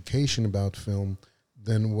academic education about film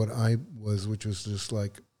than what I was, which was just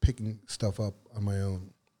like picking stuff up on my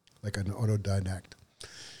own, like an autodidact.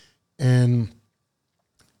 And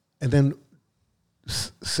then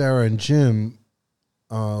Sarah and Jim,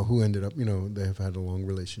 who ended up, they have had a long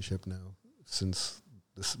relationship now since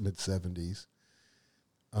the mid-'70s.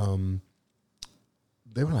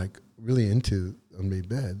 They were like really into unmade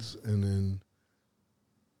beds, and then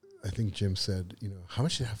I think Jim said, how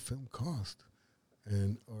much did that film cost?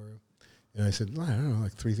 And I said, I don't know,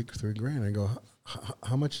 like $3,000. I go,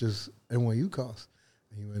 how much does NYU cost?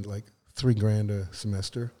 And he went like $3,000 a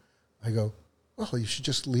semester. I go, well, you should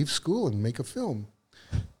just leave school and make a film.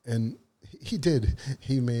 And he did.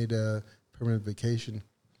 He made a Permanent Vacation.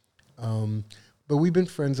 But we've been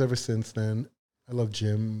friends ever since then. I love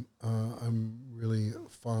Jim. I'm really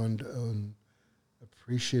fond and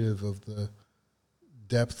appreciative of the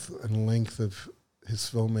depth and length of his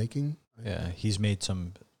filmmaking. Yeah, he's made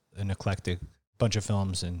an eclectic bunch of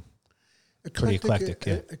films, and pretty eclectic.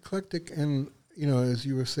 Eclectic, and as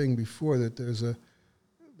you were saying before, that there's a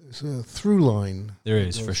through line. There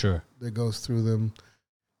is, for sure, that goes through them,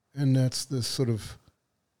 and that's the sort of,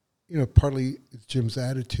 partly it's Jim's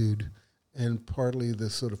attitude, and partly the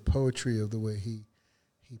sort of poetry of the way he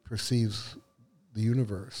perceives the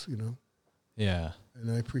universe. Yeah,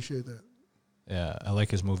 and I appreciate that. Yeah, I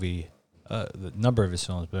like his movie, the number of his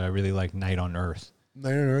films, but I really like Night on Earth.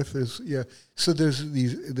 Night on Earth is, yeah. So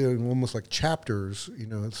they're almost like chapters,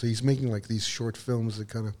 so he's making like these short films that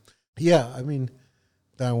kind of, I mean,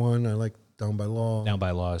 that one, I like Down by Law. Down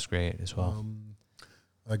by Law is great as well.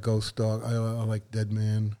 I like Ghost Dog. I like Dead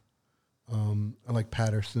Man. I like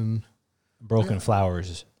Patterson. Broken Flowers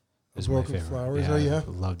is my favorite. Broken Flowers, yeah.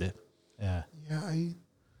 Loved it. Yeah. Yeah,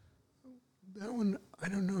 that one, I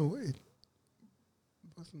don't know. It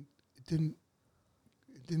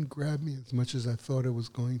didn't grab me as much as I thought it was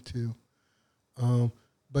going to.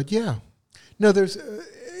 But yeah. No, there's,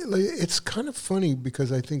 it's kind of funny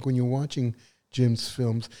because I think when you're watching Jim's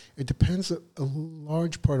films, it depends a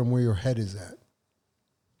large part on where your head is at.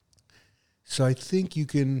 So I think you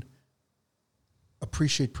can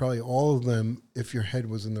appreciate probably all of them if your head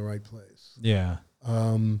was in the right place. Yeah.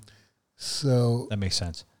 So that makes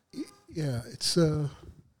sense. Yeah, it's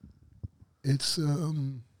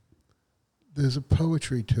there's a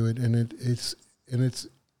poetry to it, and it's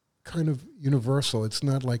kind of universal. It's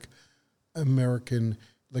not like American,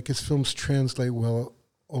 like his films translate well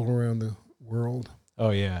all around the world. Oh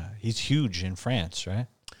yeah, he's huge in France, right?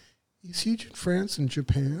 He's huge in France and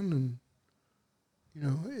Japan and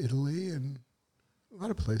Italy and a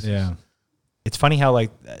lot of places. Yeah, it's funny how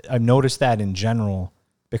like I've noticed that in general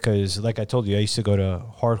because, like I told you, I used to go to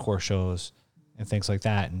hardcore shows and things like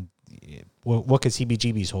that, and what could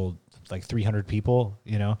CBGBs hold? Like 300 people,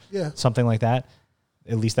 Yeah, something like that.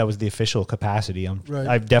 At least that was the official capacity. Right.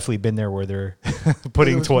 I've definitely been there where they're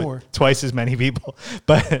putting twice as many people.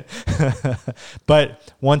 But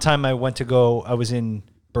one time I was in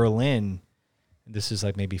Berlin. This is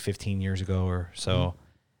like maybe 15 years ago or so.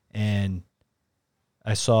 And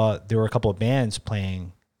I saw there were a couple of bands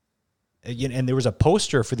playing. And there was a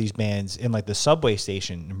poster for these bands in like the subway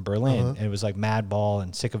station in Berlin. And it was like Madball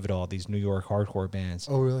and Sick of It All, these New York hardcore bands.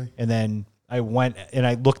 Oh, really? And then I went and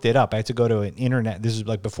I looked it up. I had to go to an internet. This is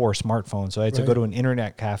like before smartphones. So I had to go to an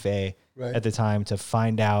internet cafe at the time to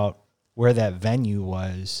find out where that venue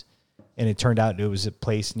was. And it turned out it was a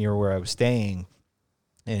place near where I was staying.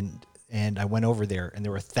 And I went over there and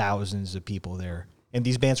there were thousands of people there. And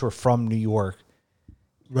these bands were from New York.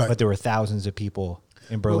 Right. But there were thousands of people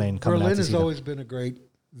in Berlin coming out to see them. Berlin has always been a great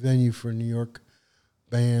venue for New York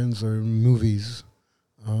bands or movies.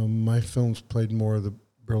 My films played more of the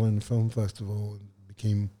Berlin Film Festival and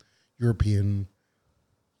became European,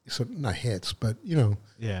 so not hits, but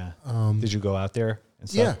Yeah. Did you go out there and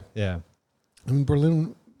stuff? Yeah. I mean,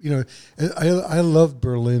 Berlin. I loved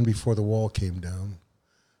Berlin before the wall came down.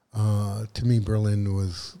 To me, Berlin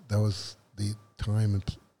was the time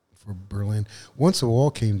for Berlin. Once the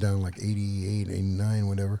wall came down, like 88, 89,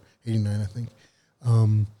 whatever, 89, I think.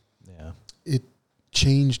 It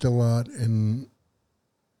changed a lot, and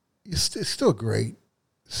it's still a great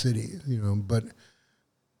city, but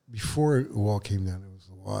before the wall came down, it was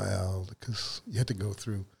wild because you had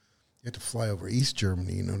to fly over East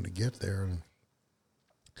Germany, to get there. And,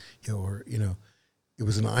 it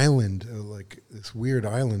was an island, like this weird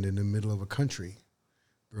island in the middle of a country,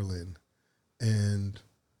 Berlin. And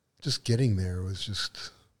just getting there was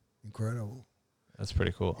just incredible. That's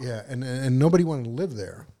pretty cool. Yeah, and nobody wanted to live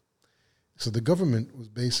there. So the government was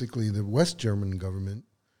basically, the West German government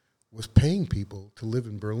was paying people to live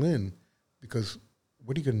in Berlin because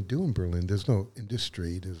what are you going to do in Berlin? There's no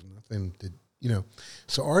industry. There's nothing to,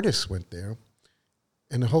 So artists went there,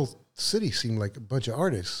 and the whole city seemed like a bunch of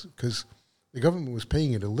artists because the government was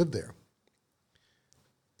paying you to live there.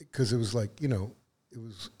 Because it was like, it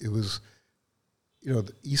was,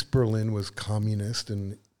 the East Berlin was communist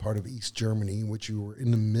and part of East Germany, which you were in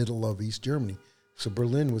the middle of East Germany. So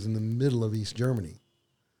Berlin was in the middle of East Germany.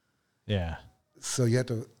 Yeah. So you had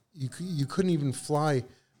to, you couldn't even fly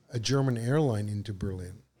a German airline into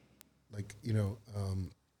Berlin. Like,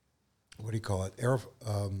 what do you call it?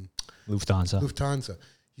 Lufthansa. Lufthansa.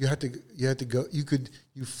 You had to go,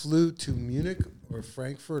 you flew to Munich or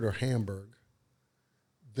Frankfurt or Hamburg.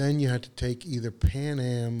 Then you had to take either Pan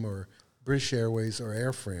Am or British Airways or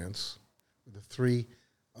Air France, the three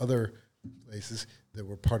other places that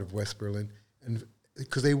were part of West Berlin, and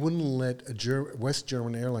because they wouldn't let a West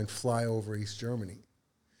German airline fly over East Germany.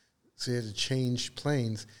 So you had to change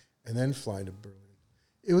planes and then fly to Berlin.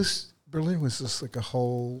 Berlin was just like a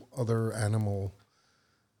whole other animal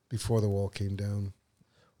before the wall came down.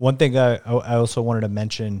 One thing I also wanted to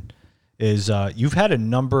mention is you've had a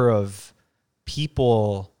number of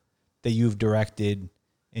people that you've directed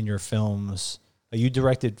in your films. You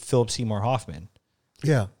directed Philip Seymour Hoffman.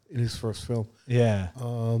 Yeah, in his first film. Yeah,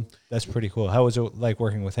 that's pretty cool. How was it like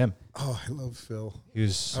working with him? Oh, I love Phil. He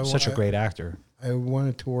was such a great actor. I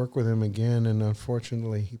wanted to work with him again, and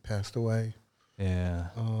unfortunately, he passed away. Yeah.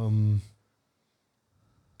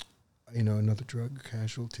 Another drug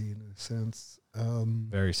casualty in a sense.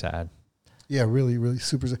 Very sad. Yeah, really, really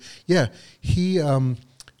super sad. Yeah, he.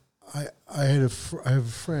 I have a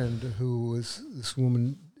friend who was this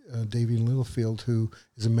woman, Davian Littlefield, who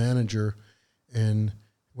is a manager, and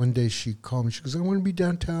one day she called me. She goes, "I want to be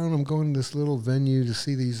downtown. I'm going to this little venue to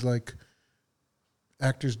see these like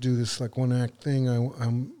actors do this like one act thing.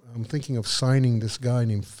 I'm thinking of signing this guy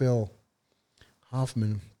named Phil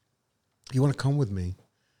Hoffman. You want to come with me?"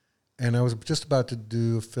 And I was just about to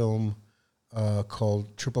do a film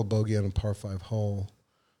called Triple Bogey on a Par 5 Hole,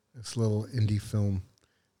 this little indie film.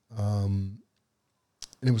 And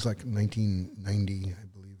it was like 1990, I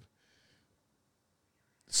believe.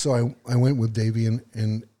 So I went with Davian,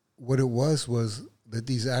 and what it was that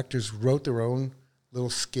these actors wrote their own little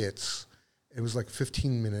skits. It was like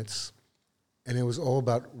 15 minutes, and it was all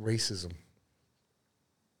about racism.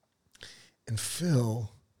 And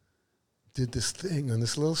Phil did this thing on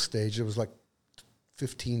this little stage. There was like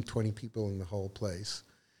 15, 20 people in the whole place.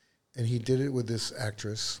 And he did it with this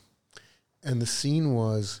actress. And the scene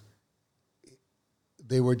was,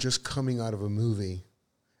 they were just coming out of a movie,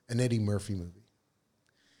 an Eddie Murphy movie.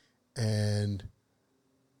 And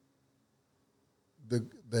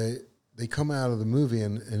they come out of the movie,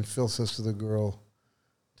 and Phil says to the girl,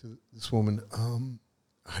 to this woman,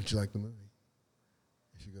 how'd you like the movie?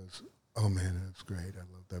 And she goes, "Oh man, that was great. I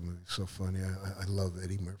love that movie. It's so funny. I love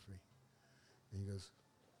Eddie Murphy." And he goes,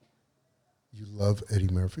 "You love Eddie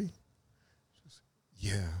Murphy?" She goes,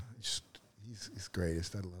 "Yeah, he's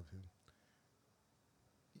greatest. I love him."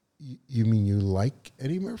 You mean you like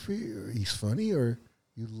Eddie Murphy, or he's funny, or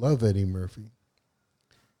you love Eddie Murphy?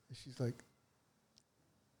 And she's like,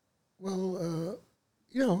 "Well,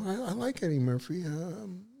 I like Eddie Murphy.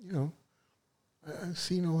 I've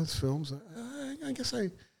seen all his films. I guess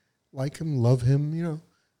I like him, love him,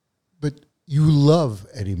 but you love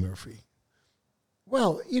Eddie Murphy."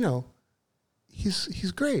 "Well,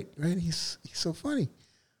 he's great, right? He's so funny."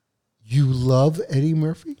 "You love Eddie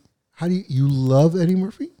Murphy? How do you love Eddie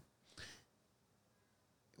Murphy?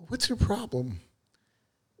 What's your problem?"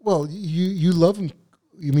 "Well, you love him.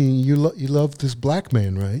 You mean you love this black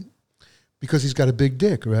man, right? Because he's got a big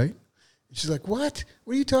dick, right?" And she's like, "What?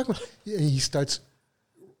 What are you talking about?" And he starts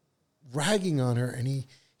ragging on her, and he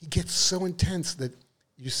gets so intense that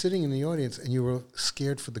you're sitting in the audience and you were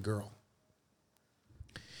scared for the girl.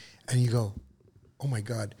 And you go, "Oh my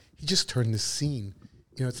God, he just turned this scene."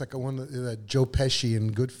 It's like Joe Pesci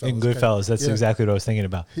in Goodfellas. In Goodfellas, that's exactly what I was thinking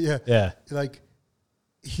about. Yeah. Yeah. Like,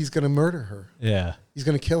 he's going to murder her. Yeah. He's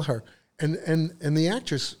going to kill her. And the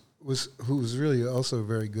actress who was really also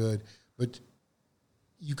very good, but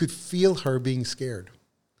you could feel her being scared.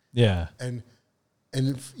 Yeah. And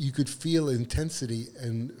And you could feel intensity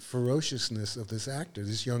and ferociousness of this actor,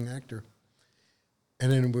 this young actor.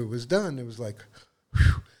 And then when it was done, it was like,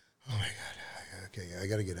 whew, oh my God, okay, I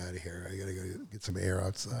got to get out of here. I got to go get some air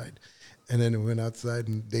outside. And then it went outside,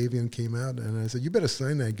 and Davian came out, and I said, you better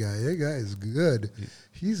sign that guy. That guy is good.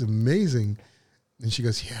 He's amazing. And she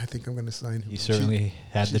goes, yeah, I think I'm going to sign him. He certainly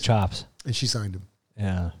had the chops. And she signed him.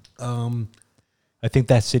 Yeah. I think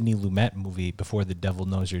that Sidney Lumet movie, Before the Devil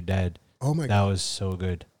Knows You're Dead, oh my God, that was so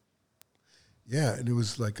good. Yeah, and it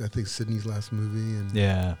was like, I think, Sidney's last movie. And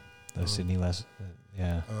Yeah, that was Sidney last,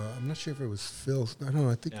 yeah. I'm not sure if it was Phil's. I don't know.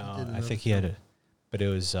 I think No, he did. I think he had it. But it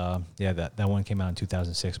was, that one came out in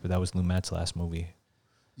 2006, but that was Lumet's last movie.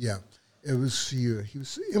 Yeah, it was. He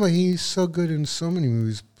was. He's so good in so many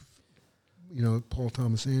movies. You know, Paul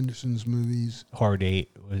Thomas Anderson's movies. Hard Eight.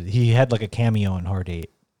 He had like a cameo in Hard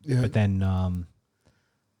Eight. Yeah. But then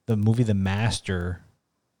the movie The Master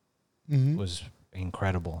Mm-hmm. was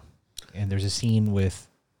incredible. And there's a scene with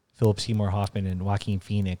Philip Seymour Hoffman and Joaquin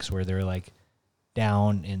Phoenix where they're like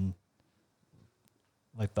down in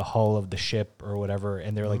like the hull of the ship or whatever,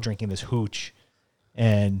 and they're like drinking this hooch,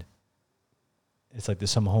 and it's like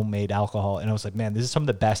there's some homemade alcohol, and I was like, man, this is some of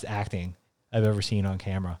the best acting I've ever seen on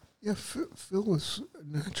camera. Yeah, Phil was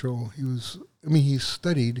natural. He was. I mean, he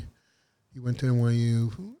studied. He went to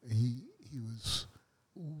NYU. He was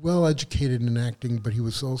well educated in acting, but he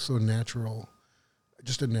was also natural,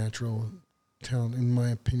 just a natural talent. In my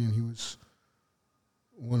opinion, he was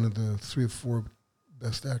one of the 3 or 4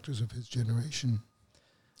 best actors of his generation.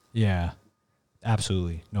 Yeah,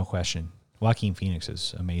 absolutely, no question. Joaquin Phoenix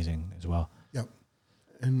is amazing as well. Yep,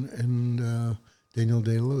 and Daniel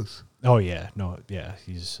Day-Lewis. Oh yeah,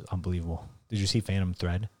 he's unbelievable. Did you see Phantom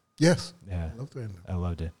Thread? Yes, Yeah, I love that. I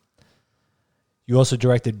loved it. You also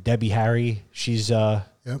directed Debbie Harry. She's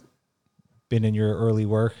Yep, been in your early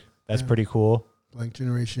work. That's pretty cool. Blank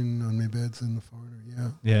Generation, On My Bed's in the Foreigner.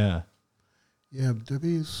 Yeah, Yeah. yeah.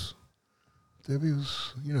 Debbie was,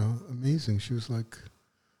 amazing. She was like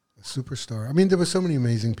a superstar. I mean, there were so many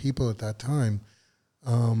amazing people at that time.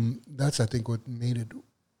 That's, I think, what made it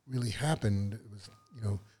really happen. It was,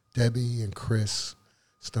 Debbie and Chris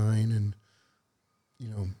Stein and,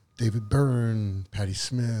 David Byrne, Patti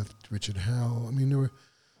Smith, Richard Howell. I mean, there were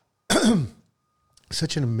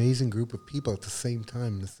such an amazing group of people at the same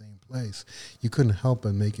time in the same place. You couldn't help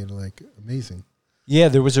but make it, like, amazing. Yeah,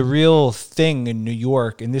 there was a real thing in New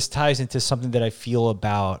York, and this ties into something that I feel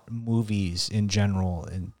about movies in general.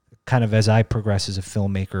 And kind of as I progress as a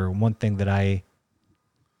filmmaker, one thing that I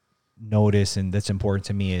notice and that's important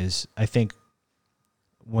to me is I think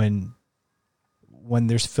when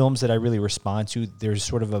there's films that I really respond to, there's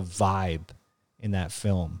sort of a vibe in that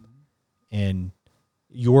film. And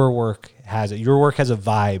your work has a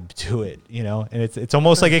vibe to it, and it's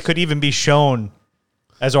almost like it could even be shown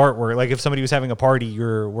as artwork. Like if somebody was having a party,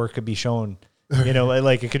 your work could be shown,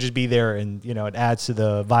 like it could just be there and, it adds to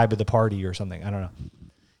the vibe of the party or something. I don't know.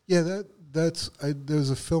 Yeah, there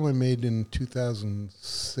was a film I made in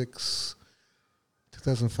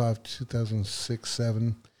 2005, 2006,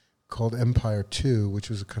 7 called Empire 2, which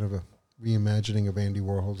was a kind of a reimagining of Andy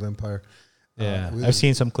Warhol's Empire. Yeah, I've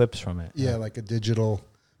seen some clips from it. Yeah, like a digital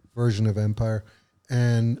version of Empire.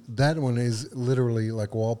 And that one is literally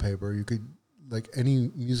like wallpaper. You could, like,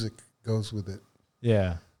 any music goes with it.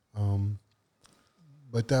 Yeah.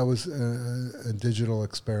 But that was a digital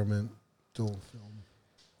experimental film.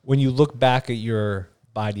 When you look back at your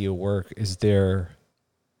body of work, is there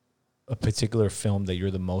a particular film that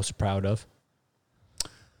you're the most proud of?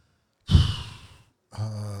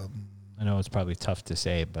 I know it's probably tough to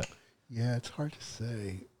say, but... Yeah, it's hard to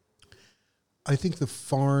say. I think The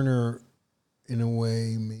Foreigner, in a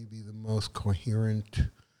way, may be the most coherent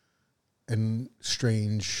and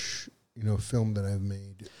strange, film that I've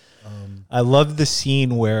made. I love the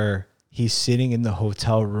scene where he's sitting in the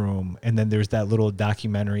hotel room, and then there's that little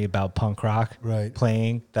documentary about punk rock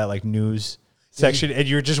playing, that like news section, and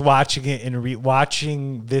you're just watching it and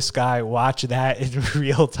watching this guy watch that in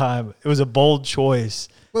real time. It was a bold choice.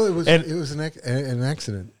 Well, it was an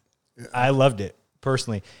accident. I loved it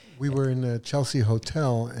personally. We were in a Chelsea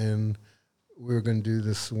hotel, and we were going to do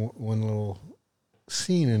this one little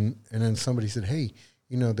scene, and then somebody said, "Hey,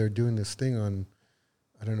 they're doing this thing on,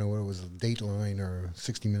 I don't know what it was, Dateline or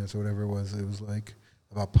 60 Minutes or whatever it was. It was like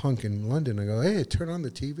about punk in London." I go, "Hey, turn on the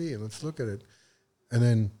TV and let's look at it." And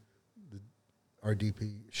then our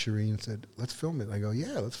DP, Shireen, said, "Let's film it." I go,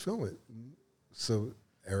 "Yeah, let's film it." So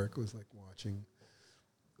Eric was like watching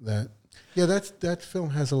that. Yeah, that film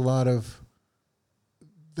has a lot of,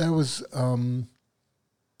 that was, in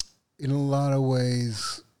a lot of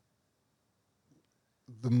ways,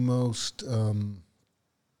 the most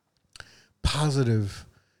positive,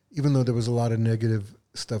 even though there was a lot of negative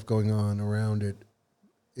stuff going on around it,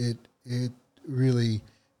 it really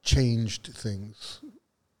changed things.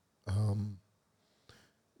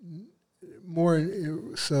 More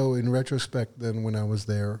so in retrospect than when I was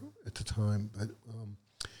there at the time. But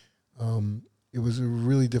it was a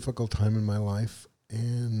really difficult time in my life,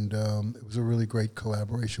 and it was a really great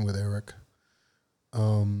collaboration with Eric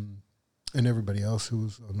and everybody else who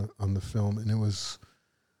was on the film. And it was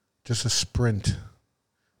just a sprint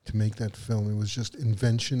to make that film. It was just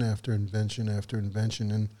invention after invention after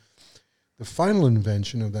invention. And the final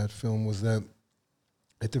invention of that film was that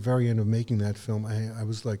at the very end of making that film, I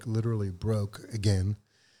was like literally broke again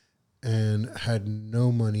and had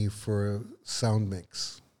no money for a sound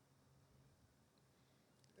mix.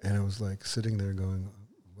 And I was like sitting there going,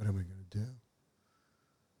 what am I going to do?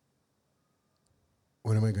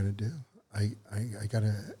 What am I going to do? I got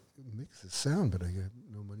to mix the sound, but I got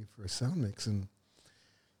no money for a sound mix. And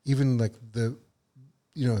even like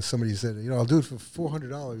somebody said, I'll do it for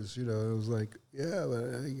 $400. I was like, yeah,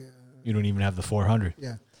 but you don't even have the 400.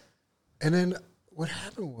 Yeah. And then what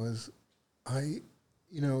happened was I,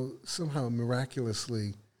 somehow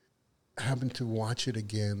miraculously happened to watch it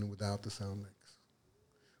again without the sound mix,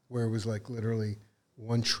 where it was like literally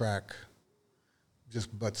one track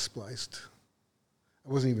just butt spliced.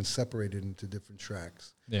 I wasn't even separated into different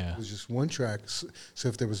tracks. Yeah. It was just one track. So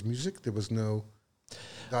if there was music, there was no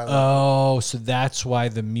dialogue. Oh, so that's why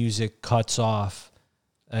the music cuts off.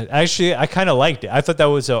 Actually, I kind of liked it. I thought that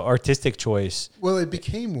was an artistic choice. Well, it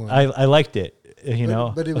became one. I liked it.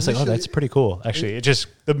 But I was like, oh, that's pretty cool. Actually,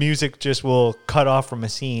 the music just will cut off from a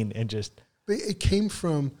scene and just. But it came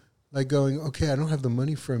from like going, okay, I don't have the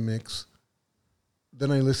money for a mix.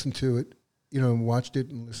 Then I listened to it, watched it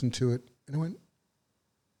and listened to it, and I went,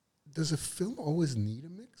 does a film always need a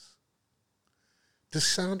mix? Does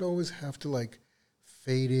sound always have to like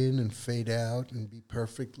fade in and fade out and be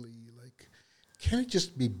perfectly like? Can't it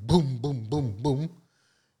just be boom, boom, boom, boom?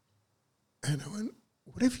 And I went,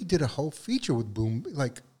 what if you did a whole feature with boom,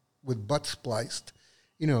 like with butt spliced,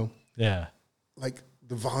 Yeah. Like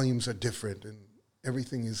the volumes are different and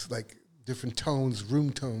everything is like different tones,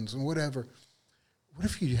 room tones and whatever. What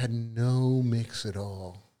if you had no mix at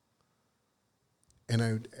all? And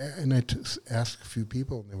I asked a few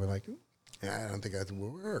people and they were like, I don't think that will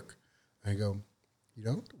work. I go, you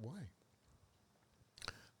don't? Why?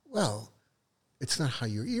 Well, it's not how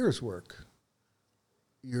your ears work.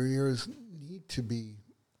 Your ears need to be,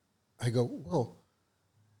 I go, well,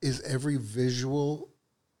 is every visual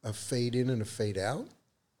a fade in and a fade out?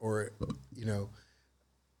 Or,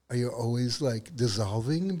 are you always like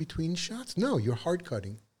dissolving in between shots? No, you're hard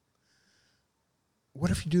cutting. What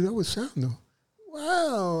if you do that with sound though?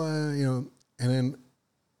 Well, and then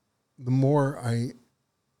the more I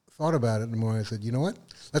thought about it, the more I said, you know what?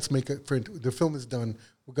 Let's make it, the film is done.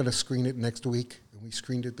 We're going to screen it next week. And we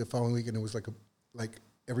screened it the following week, and it was like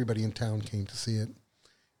everybody in town came to see it.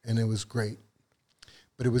 And it was great.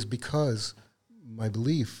 But it was because my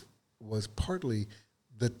belief was partly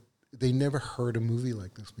that they never heard a movie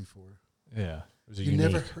like this before. Yeah. It was You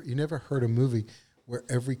never heard a movie where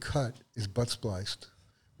every cut is butt spliced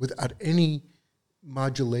without any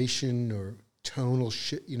modulation or tonal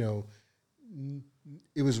shit,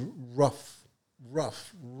 It was rough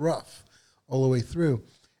all the way through.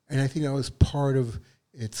 And I think that was part of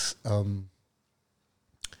its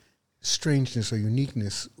strangeness or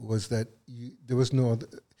uniqueness, was that there was no other.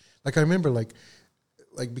 Like I remember, like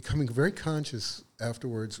becoming very conscious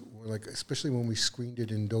afterwards, like especially when we screened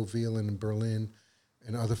it in Deauville and in Berlin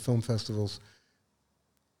and other film festivals,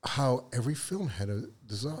 how every film had a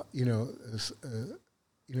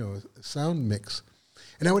sound mix.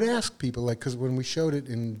 And I would ask people, like, because when we showed it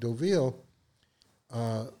in Deauville,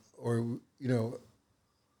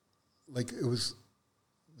 like it was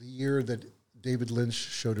the year that David Lynch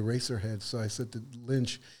showed Eraserhead. So I said to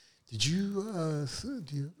Lynch, do you have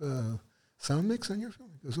sound mix on your film?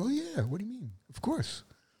 He goes, oh yeah, what do you mean? Of course.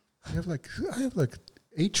 I have like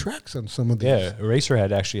 8 tracks on some of these. Yeah,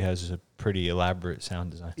 Eraserhead actually has a pretty elaborate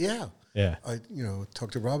sound design. Yeah. Yeah. I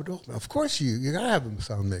talked to Robert Altman. Of course you gotta have a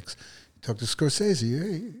sound mix. Talk to Scorsese.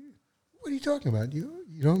 Hey, what are you talking about? You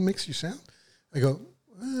don't mix your sound? I go,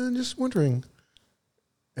 I'm just wondering.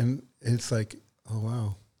 And it's like, oh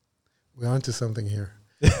wow, we're onto something here.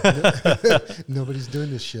 Nobody's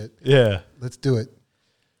doing this shit. Yeah. Let's do it.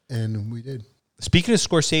 And we did. Speaking of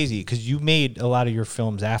Scorsese, because you made a lot of your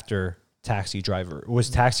films after Taxi Driver. Was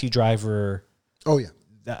Taxi Driver... Oh, yeah.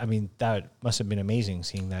 That must have been amazing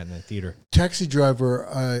seeing that in the theater. Taxi Driver,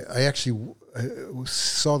 I actually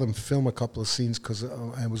saw them film a couple of scenes because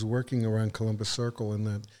I was working around Columbus Circle in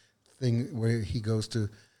that thing where he goes to,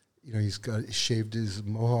 he's shaved his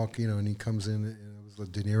mohawk, and he comes in, and it was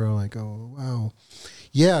like De Niro, like, oh, wow.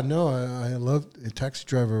 Yeah, no, I loved Taxi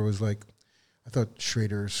Driver was like, I thought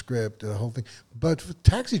Schrader's script, the whole thing. But for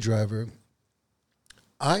Taxi Driver,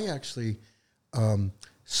 I actually,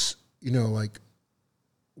 like,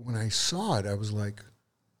 when I saw it, I was like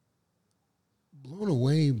blown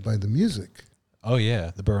away by the music. Oh,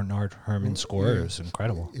 yeah. The Bernard Herrmann score is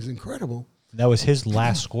incredible. It's incredible. That was his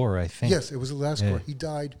last score, I think. Yes, it was the last score. He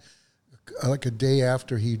died like a day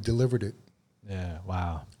after he delivered it. Yeah,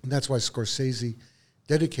 wow. And that's why Scorsese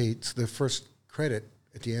dedicates the first credit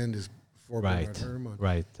at the end is for Bernard Herrmann.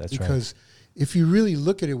 Right, that's because if you really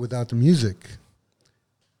look at it without the music,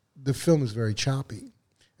 the film is very choppy.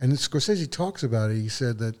 And Scorsese talks about it. He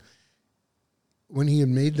said that when he had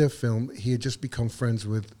made the film, he had just become friends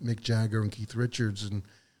with Mick Jagger and Keith Richards, and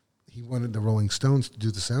he wanted the Rolling Stones to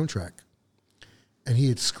do the soundtrack. And he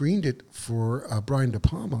had screened it for Brian De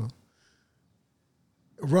Palma,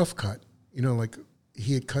 a rough cut. Like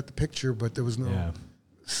he had cut the picture, but there was no,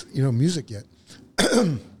 music yet.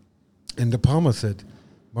 And De Palma said,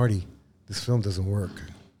 Marty, this film doesn't work.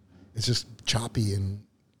 It's just choppy and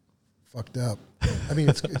fucked up. I mean,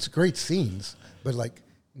 it's great scenes, but like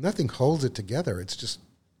nothing holds it together. It's just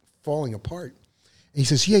falling apart. And he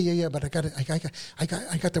says, yeah, but I got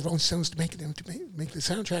the Rolling Stones to make the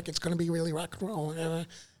soundtrack. It's going to be really rock and roll.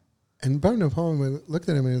 And Brian De Palma looked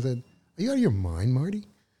at him and said, are you out of your mind, Marty?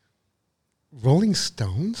 Rolling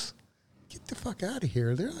Stones? Get the fuck out of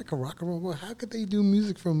here. They're like a rock and roll. How could they do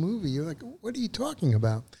music for a movie? You're like, what are you talking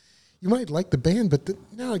about? You might like the band, but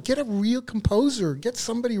no, get a real composer. Get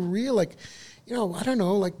somebody real, like, I don't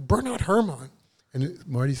know, like Bernard Herrmann. And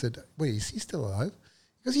Marty said, wait, is he still alive?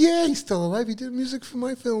 He goes, yeah, he's still alive. He did music for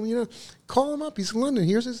my film. Call him up. He's in London.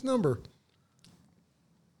 Here's his number.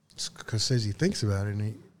 Scorsese thinks about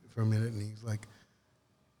it for a minute, and he's like,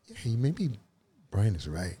 yeah, maybe Brian is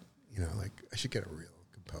right. Like, I should get a real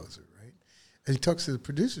composer, right? And he talks to the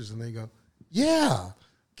producers, and they go, yeah,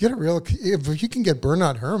 get a real, if you can get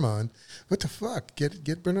Bernard Herrmann, what the fuck?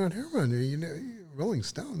 Get Bernard Herrmann, Rolling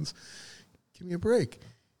Stones. Give me a break.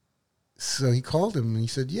 So he called him, and he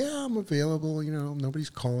said, yeah, I'm available. Nobody's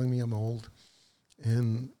calling me. I'm old.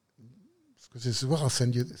 And Scorsese said, well, I'll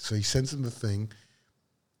send you. So he sends him the thing.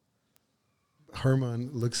 Herrmann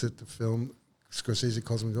looks at the film. Scorsese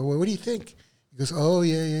calls him and goes, well, what do you think? He goes, oh,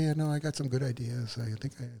 yeah, no, I got some good ideas. I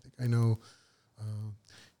think I know.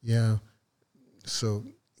 Yeah. So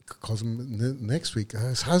he calls him next week.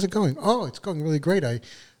 How's it going? Oh, it's going really great. I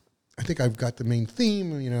think I've got the main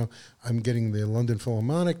theme. I'm getting the London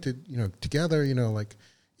Philharmonic to together. Like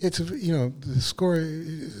it's the score.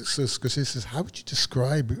 So Scorsese says, how would you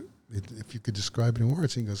describe it if you could describe it in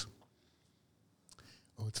words? And he goes,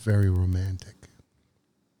 oh, it's very romantic.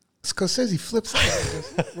 Scorsese flips out. He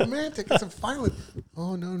goes, romantic? It's a violent.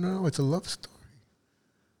 Oh no, it's a love story.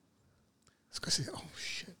 Scorsese, oh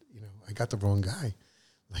shit, I got the wrong guy.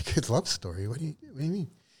 Like, it's a love story. What do you mean?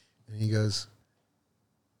 And he goes,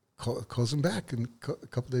 calls him back, and a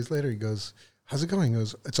couple days later he goes, how's it going? He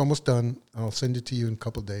goes, it's almost done. I'll send it to you in a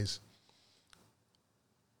couple of days.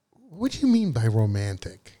 What do you mean by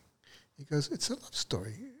romantic? He goes, it's a love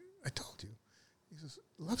story. I told you. He says,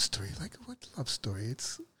 love story? Like, what love story?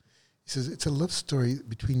 He says, it's a love story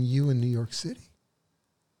between you and New York City.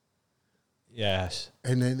 Yes.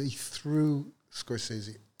 And then he threw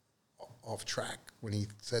Scorsese off track when he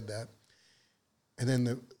said that. And then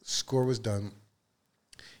the score was done.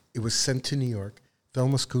 It was sent to New York.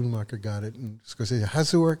 Thelma Schoonmaker got it. And Scorsese,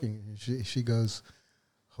 how's it working? And she goes,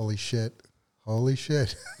 holy shit.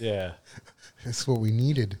 Yeah. That's what we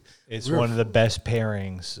needed. It's one of the best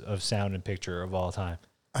pairings of sound and picture of all time.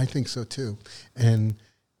 I think so, too. And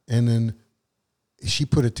then she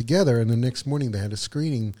put it together, and the next morning they had a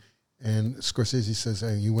screening, and Scorsese says,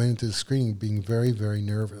 you went into the screening being very, very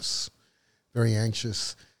nervous, very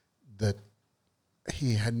anxious, that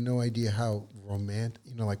he had no idea how romantic,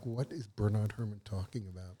 like, what is Bernard Herrmann talking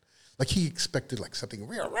about? Like, he expected, like, something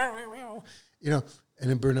real, and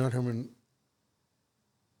then Bernard Herrmann,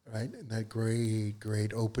 right, and that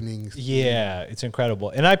great opening. Yeah, it's incredible.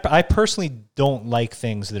 And I personally don't like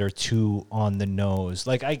things that are too on the nose.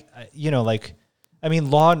 Like,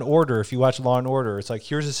 Law and Order, if you watch Law and Order, it's like,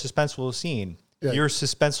 here's a suspenseful scene. Yeah. Here's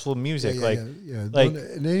suspenseful music. Yeah. Like,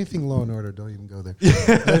 and anything Law and Order, don't even go there.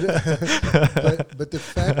 but the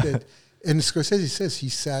fact that, and Scorsese says he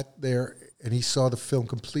sat there and he saw the film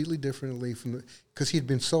completely differently because he had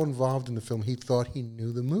been so involved in the film, he thought he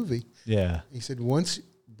knew the movie. Yeah. He said once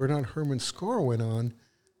Bernard Herrmann's score went on,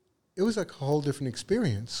 it was like a whole different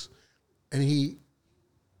experience. And he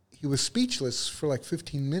he was speechless for like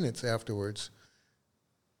 15 minutes afterwards.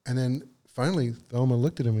 And then finally, Thelma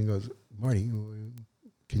looked at him and goes, Marty,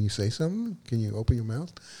 can you say something? Can you open your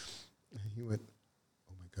mouth? And he went,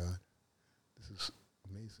 oh, my God, this is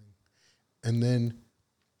amazing. And then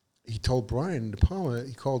he told Brian De Palma,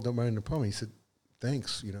 he called Brian De Palma, he said,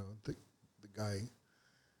 thanks, you know, the guy,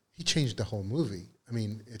 he changed the whole movie. I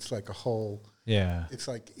mean, it's like a whole, it's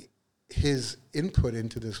like his input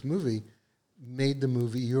into this movie made the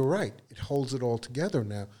movie, you're right, it holds it all together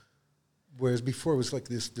now. Whereas before it was like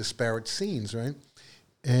this disparate scenes, right?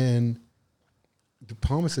 And De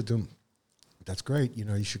Palma said to him, that's great, you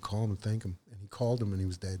know, you should call him and thank him. And he called him and he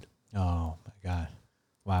was dead. Oh, my God.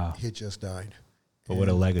 Wow. He had just died. But what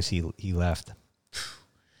a legacy he left.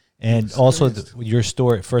 And also your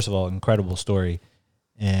story, first of all, incredible story.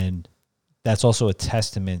 And that's also a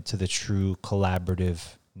testament to the true collaborative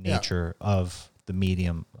nature of the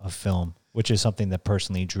medium of film, which is something that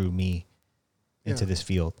personally drew me into this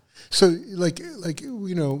field. So like,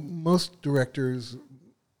 you know, most directors,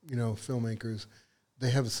 you know, filmmakers,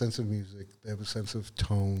 they have a sense of music, they have a sense of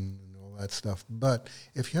tone and all that stuff. But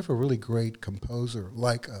if you have a really great composer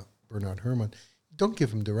like Bernard Herrmann, don't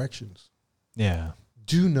give him directions. Yeah.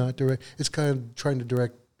 Do not direct. It's kind of trying to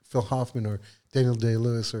direct Phil Hoffman or Daniel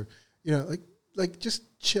Day-Lewis or, you know, like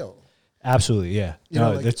just chill. Absolutely, yeah. You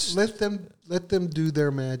know, like let them do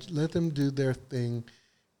their magic, let them do their thing.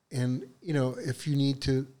 And, you know, if you need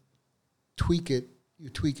to tweak it, you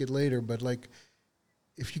tweak it later. But, like,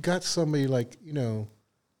 if you got somebody like, you know,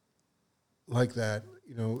 like that,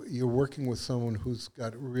 you know, you're working with someone who's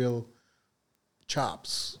got real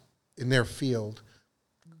chops in their field,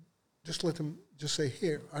 just let them just say,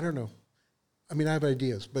 here, I don't know. I mean, I have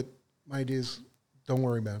ideas, but my ideas, don't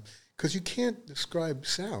worry about them. Because you can't describe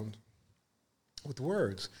sound with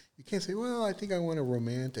words. You can't say, well, I think I want a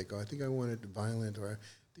romantic, or I think I want it violent, or I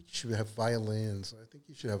think you should have violins, or I think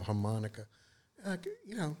you should have harmonica.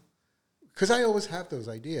 You know, because I always have those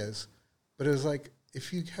ideas, but it was like,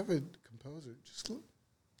 if you have a composer, just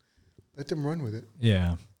let them run with it.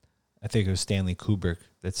 Yeah. I think it was Stanley Kubrick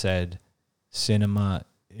that said cinema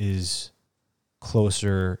is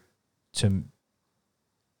closer to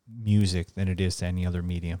music than it is to any other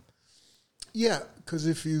medium. Yeah, because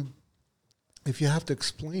if you have to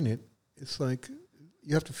explain it, it's like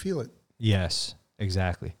you have to feel it. Yes,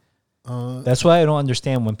 exactly. That's why I don't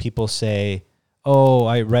understand when people say, oh,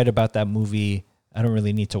 I read about that movie, I don't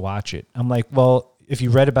really need to watch it. I'm like, well, if you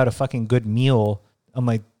read about a fucking good meal, I'm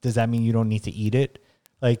like, does that mean you don't need to eat it?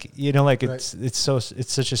 Like, you know, like it's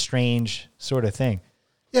such a strange sort of thing.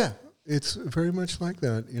 Yeah, it's very much like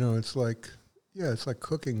that. You know, it's like, it's like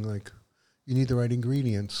cooking. Like, you need the right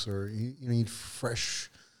ingredients, or you need fresh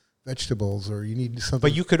vegetables, or you need something.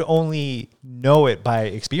 But you could only know it by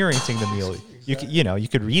experiencing the meal. Exactly. You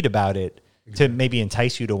could read about it to maybe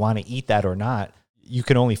entice you to want to eat that or not. You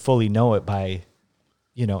can only fully know it by,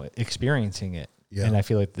 you know, experiencing it. Yeah. And I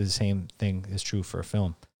feel like the same thing is true for a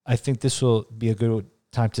film. I think this will be a good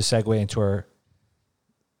time to segue into our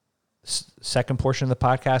second portion of the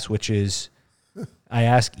podcast, which is I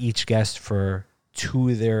ask each guest for 2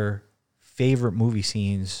 of their favorite movie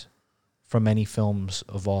scenes from any films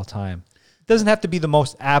of all time. It doesn't have to be the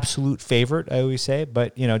most absolute favorite, I always say,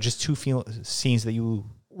 but, you know, just 2 scenes that you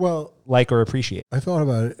like or appreciate. I thought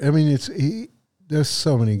about it. I mean, there's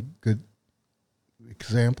so many good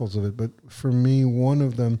examples of it, but for me, one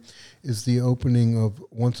of them is the opening of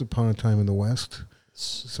Once Upon a Time in the West.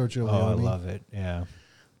 Sergio Leone. I love it. Yeah,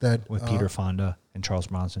 that with Peter Fonda and Charles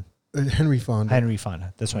Bronson. Henry Fonda. Henry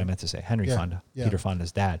Fonda. That's what I meant to say. Henry Fonda. Yeah. Peter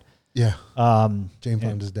Fonda's dad. Yeah. Jane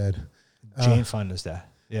Fonda's dad. Jane Fonda's dad.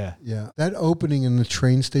 Yeah. Yeah. That opening in the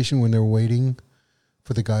train station when they're waiting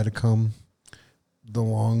for the guy to come, the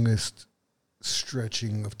longest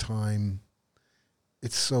stretching of time.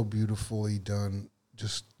 It's so beautifully done.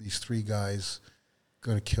 Just these 3 guys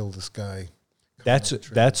going to kill this guy.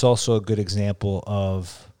 That's also a good example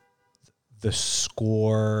of the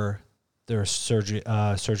score. There's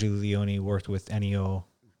Sergio Leone worked with Ennio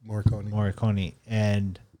Morricone,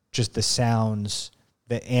 and just the sounds,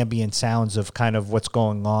 the ambient sounds of kind of what's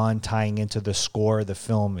going on, tying into the score of the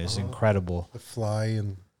film is incredible. The fly,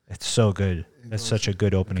 and it's so good. That's such a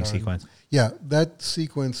good opening sequence. Yeah, that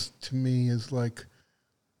sequence to me is like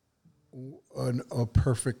a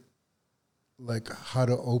perfect, like how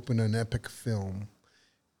to open an epic film,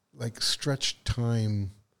 like stretched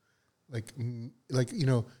time, like you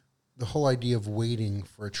know, the whole idea of waiting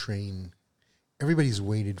for a train. Everybody's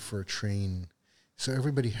waited for a train, so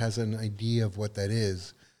everybody has an idea of what that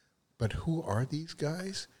is. But who are these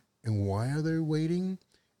guys, and why are they waiting,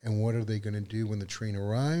 and what are they going to do when the train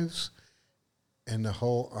arrives? and the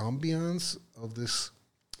whole ambiance of this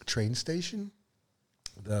train station,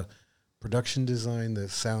 the production design, the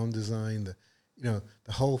sound design, the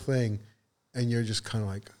whole thing, and you're just kind of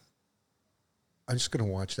like, I'm just going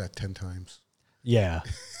to watch that 10 times. Yeah,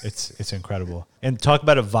 it's incredible. And talk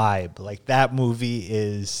about a vibe. Like, that movie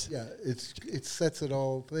is... Yeah, it sets it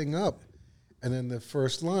all thing up. And then the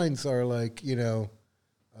first lines are like,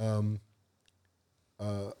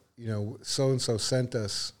 so-and-so sent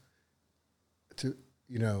us to,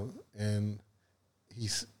 and he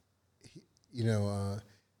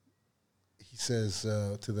says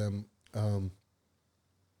to them,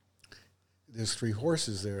 there's 3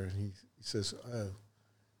 horses there. And he says,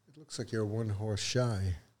 it looks like you're 1 horse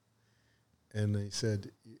shy. And they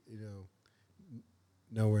said,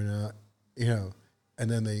 no, we're not, and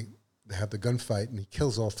then they have the gunfight and he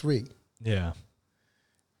kills all 3. Yeah.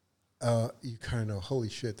 You kind of know, holy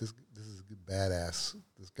shit, this is a good badass.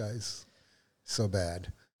 This guy's so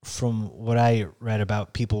bad. From what I read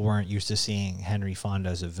about, people weren't used to seeing Henry Fonda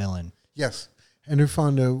as a villain. Yes. Henry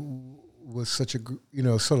Fonda was such a,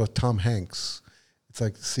 sort of Tom Hanks. It's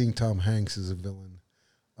like seeing Tom Hanks as a villain.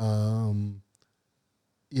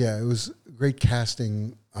 Yeah, it was great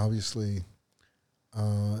casting, obviously,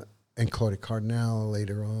 and Claudia Cardinal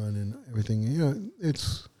later on and everything.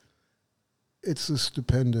 It's a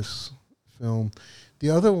stupendous film. The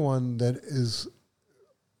other one that is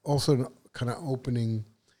also kind of opening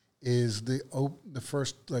is the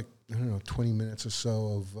first, 20 minutes or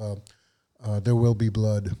so of There Will Be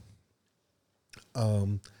Blood,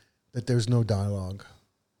 that there's no dialogue.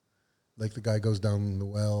 Like, the guy goes down the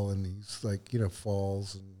well and he's like,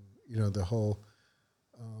 falls, and, the whole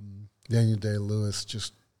Daniel Day-Lewis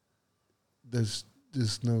just, there's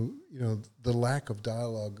no, the lack of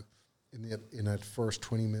dialogue in that first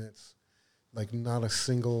 20 minutes, like not a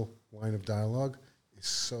single line of dialogue is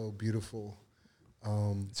so beautiful.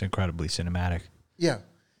 It's incredibly cinematic. Yeah.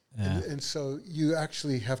 Yeah. And so you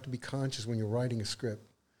actually have to be conscious when you're writing a script.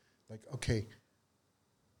 Like, okay,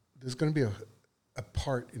 there's going to be a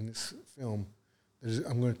part in this film that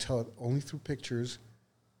I'm going to tell it only through pictures,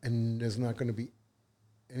 and there's not going to be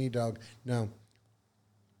any dialogue. Now,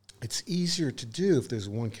 it's easier to do if there's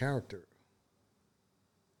one character,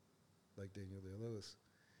 like Daniel Day-Lewis.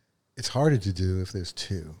 It's harder to do if there's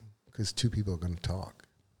 2, because 2 people are going to talk.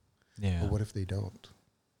 Yeah. But what if they don't?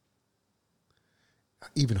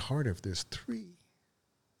 Even harder if there's 3.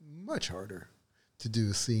 Much harder to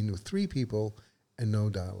do a scene with 3 people and no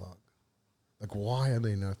dialogue. Like, why are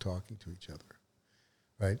they not talking to each other?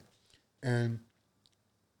 Right? And,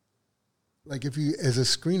 like, if you, as a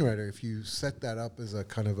screenwriter, if you set that up as a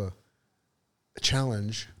kind of a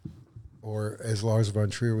challenge, or as Lars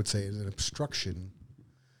von Trier would say, as an obstruction,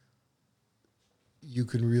 you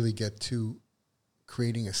can really get to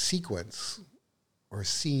creating a sequence or a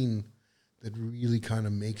scene that really kind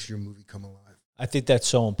of makes your movie come alive. I think that's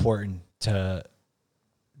so important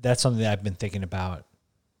that's something that I've been thinking about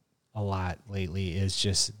a lot lately, is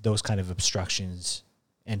just those kind of obstructions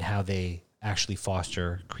and how they actually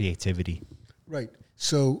foster creativity. Right.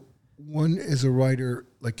 So one, as a writer,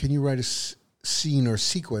 like, can you write a scene or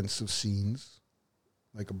sequence of scenes,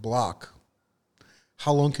 like a block?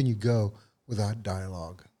 How long can you go without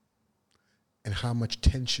dialogue? And how much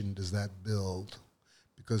tension does that build?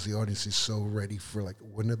 Because the audience is so ready for, like,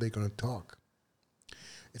 when are they going to talk?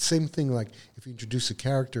 It's the same thing, like, if you introduce a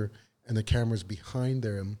character and the camera's behind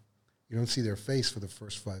them, you don't see their face for the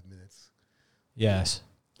first 5 minutes. Yes.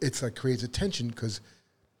 It's like creates a tension because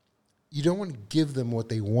you don't want to give them what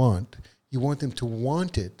they want. You want them to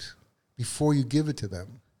want it before you give it to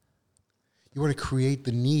them. You want to create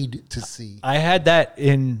the need to see. I had that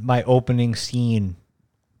in my opening scene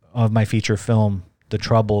of my feature film, The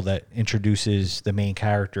Trouble, that introduces the main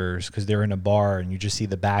characters, because they're in a bar and you just see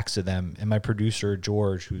the backs of them. And my producer,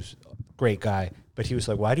 George, who's a great guy, but he was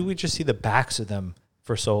like, why do we just see the backs of them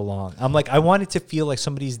for so long? I'm like, I want it to feel like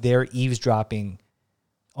somebody's there eavesdropping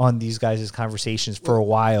on these guys' conversations for a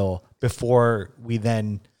while before we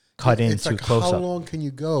then cut it's into like, close-up. how long can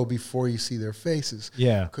you go before you see their faces?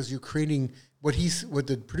 Yeah. Because you're creating, what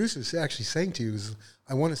the producer's actually saying to you is,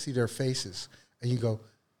 I want to see their faces. And you go,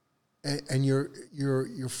 and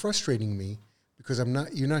you're frustrating me because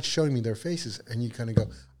you're not showing me their faces. And you kind of go,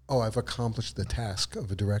 oh, I've accomplished the task of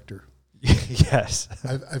a director. Yes.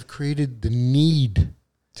 I've created the need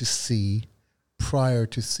to see prior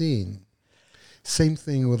to seeing. Same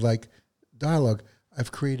thing with, like, dialogue.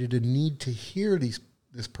 I've created a need to hear this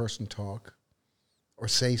person talk or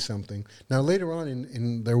say something. Now, later on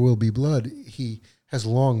in There Will Be Blood, he has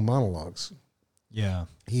long monologues. Yeah.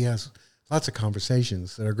 He has lots of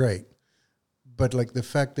conversations that are great. But, like, the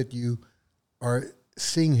fact that you are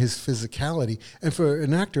seeing his physicality. And for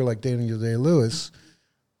an actor like Daniel Day-Lewis,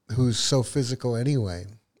 who's so physical anyway,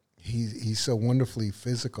 he's so wonderfully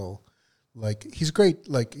physical. Like, he's great,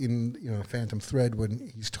 like in, Phantom Thread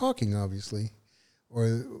when he's talking, obviously. Or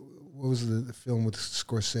what was the film with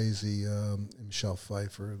Scorsese and Michelle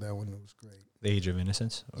Pfeiffer? That one was great. The Age of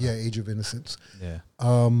Innocence? Yeah, Age of Innocence. Yeah.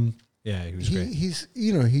 Yeah, he was great. He's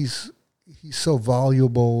so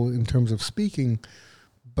voluble in terms of speaking,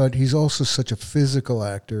 but he's also such a physical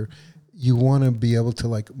actor. You want to be able to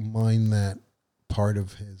like mine that part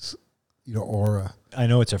of his, aura. I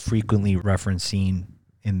know it's a frequently referenced scene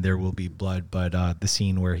in There Will Be Blood, but the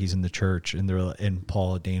scene where he's in the church and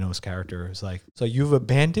Paul Dano's character is like, so you've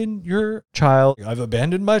abandoned your child. I've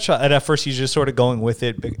abandoned my child. And at first he's just sort of going with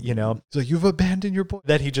it, but, He's like, you've abandoned your boy.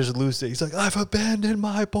 Then he just loses it. He's like, I've abandoned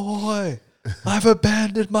my boy. I've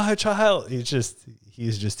abandoned my child. He's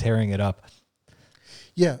just tearing it up.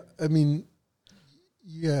 Yeah, I mean,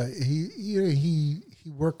 yeah, he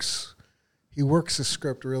works the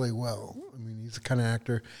script really well. I mean, he's the kind of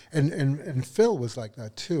actor, and Phil was like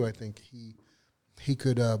that too. I think he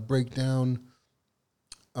could break down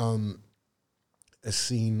a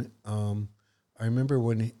scene. I remember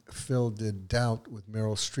when Phil did Doubt with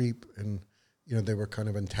Meryl Streep, and they were kind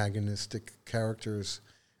of antagonistic characters,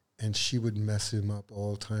 and she would mess him up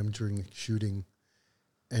all the time during the shooting,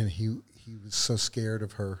 and he was so scared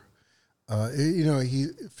of her.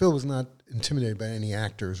 Phil was not intimidated by any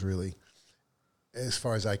actors really, as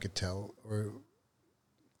far as I could tell, or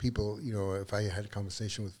people, if I had a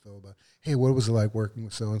conversation with Phil about, hey, what was it like working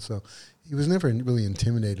with so-and-so? He was never really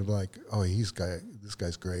intimidated, like, oh, this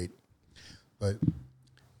guy's great. But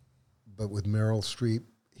with Meryl Streep,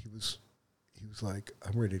 he was like,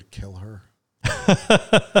 I'm ready to kill her.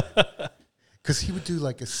 Because he would do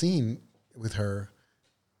like a scene with her,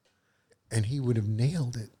 and he would have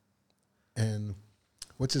nailed it. And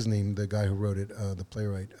what's his name? The guy who wrote it, the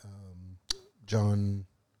playwright, John,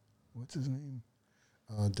 what's his name?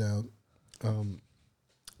 Doubt.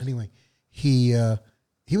 Anyway, he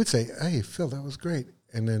would say, hey, Phil, that was great.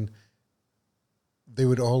 And then they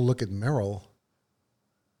would all look at Meryl,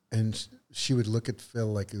 and she would look at Phil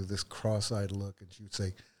like with this cross-eyed look, and she would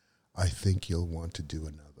say, I think you'll want to do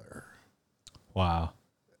another. Wow.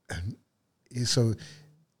 And so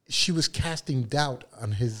she was casting doubt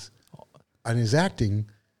on his acting,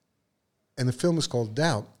 and the film was called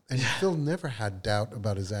Doubt. And Phil never had doubt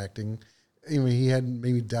about his acting. I mean, he had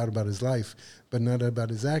maybe doubt about his life, but not about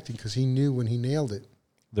his acting, because he knew when he nailed it.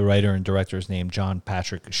 The writer and director is named John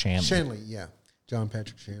Patrick Shanley. Shanley, yeah. John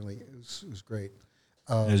Patrick Shanley. It was great.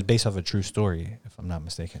 It was based off a true story, if I'm not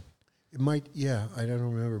mistaken. It might, yeah, I don't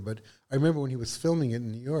remember. But I remember when he was filming it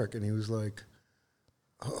in New York, and he was like,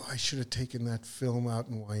 oh, I should have taken that film out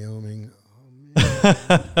in Wyoming.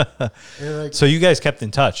 Oh, man. So you guys kept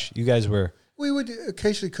in touch. You guys were... We would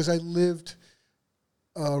occasionally, because I lived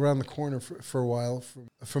around the corner for a while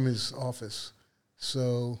from his office.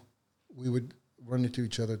 So we would run into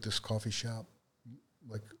each other at this coffee shop,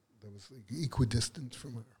 like that was like equidistant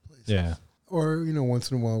from our place. Yeah. Or,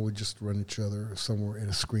 once in a while we'd just run each other somewhere at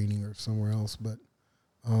a screening or somewhere else. But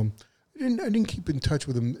I didn't keep in touch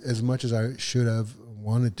with him as much as I should have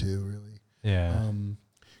wanted to, really. Yeah.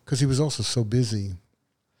 Because he was also so busy.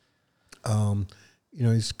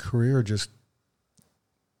 His career just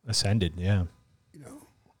ascended, yeah.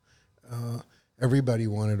 Everybody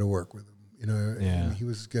wanted to work with him, Yeah. And he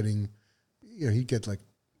was getting, he'd get like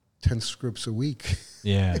 10 scripts a week.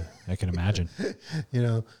 Yeah, I can imagine.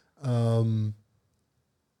 And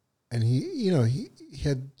he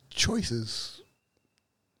had choices.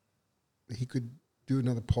 He could do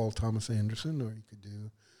another Paul Thomas Anderson, or he could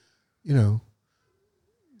do,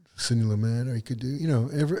 Sidney Lumet, or he could do,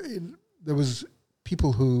 there was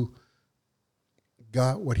people who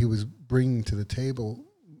got what he was bringing to the table.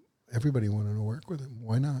 Everybody wanted to work with him.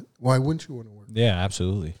 Why not? Why wouldn't you want to work with him? Yeah,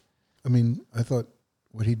 absolutely. I mean, I thought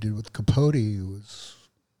what he did with Capote was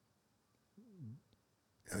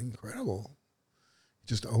incredible. He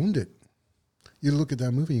just owned it. You look at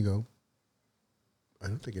that movie and you go, I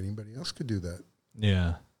don't think anybody else could do that.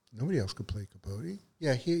 Yeah. Nobody else could play Capote.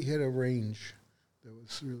 Yeah, he had a range that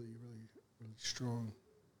was really, really, really strong.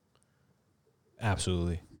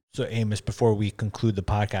 Absolutely. So, Amos, before we conclude the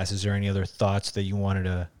podcast, is there any other thoughts that you wanted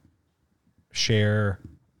to share,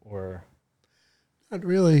 or? Not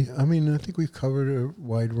really. I mean, I think we've covered a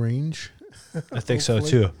wide range. I think so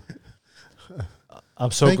too.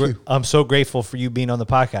 I'm so grateful for you being on the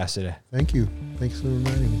podcast today. Thank you. Thanks for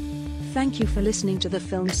reminding me. Thank you for listening to the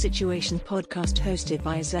Film Situation podcast hosted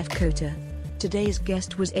by Zef Cota. Today's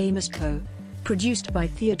guest was Amos Poe, produced by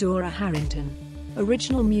Theodora Harrington.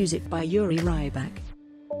 Original music by Yuri Rybak.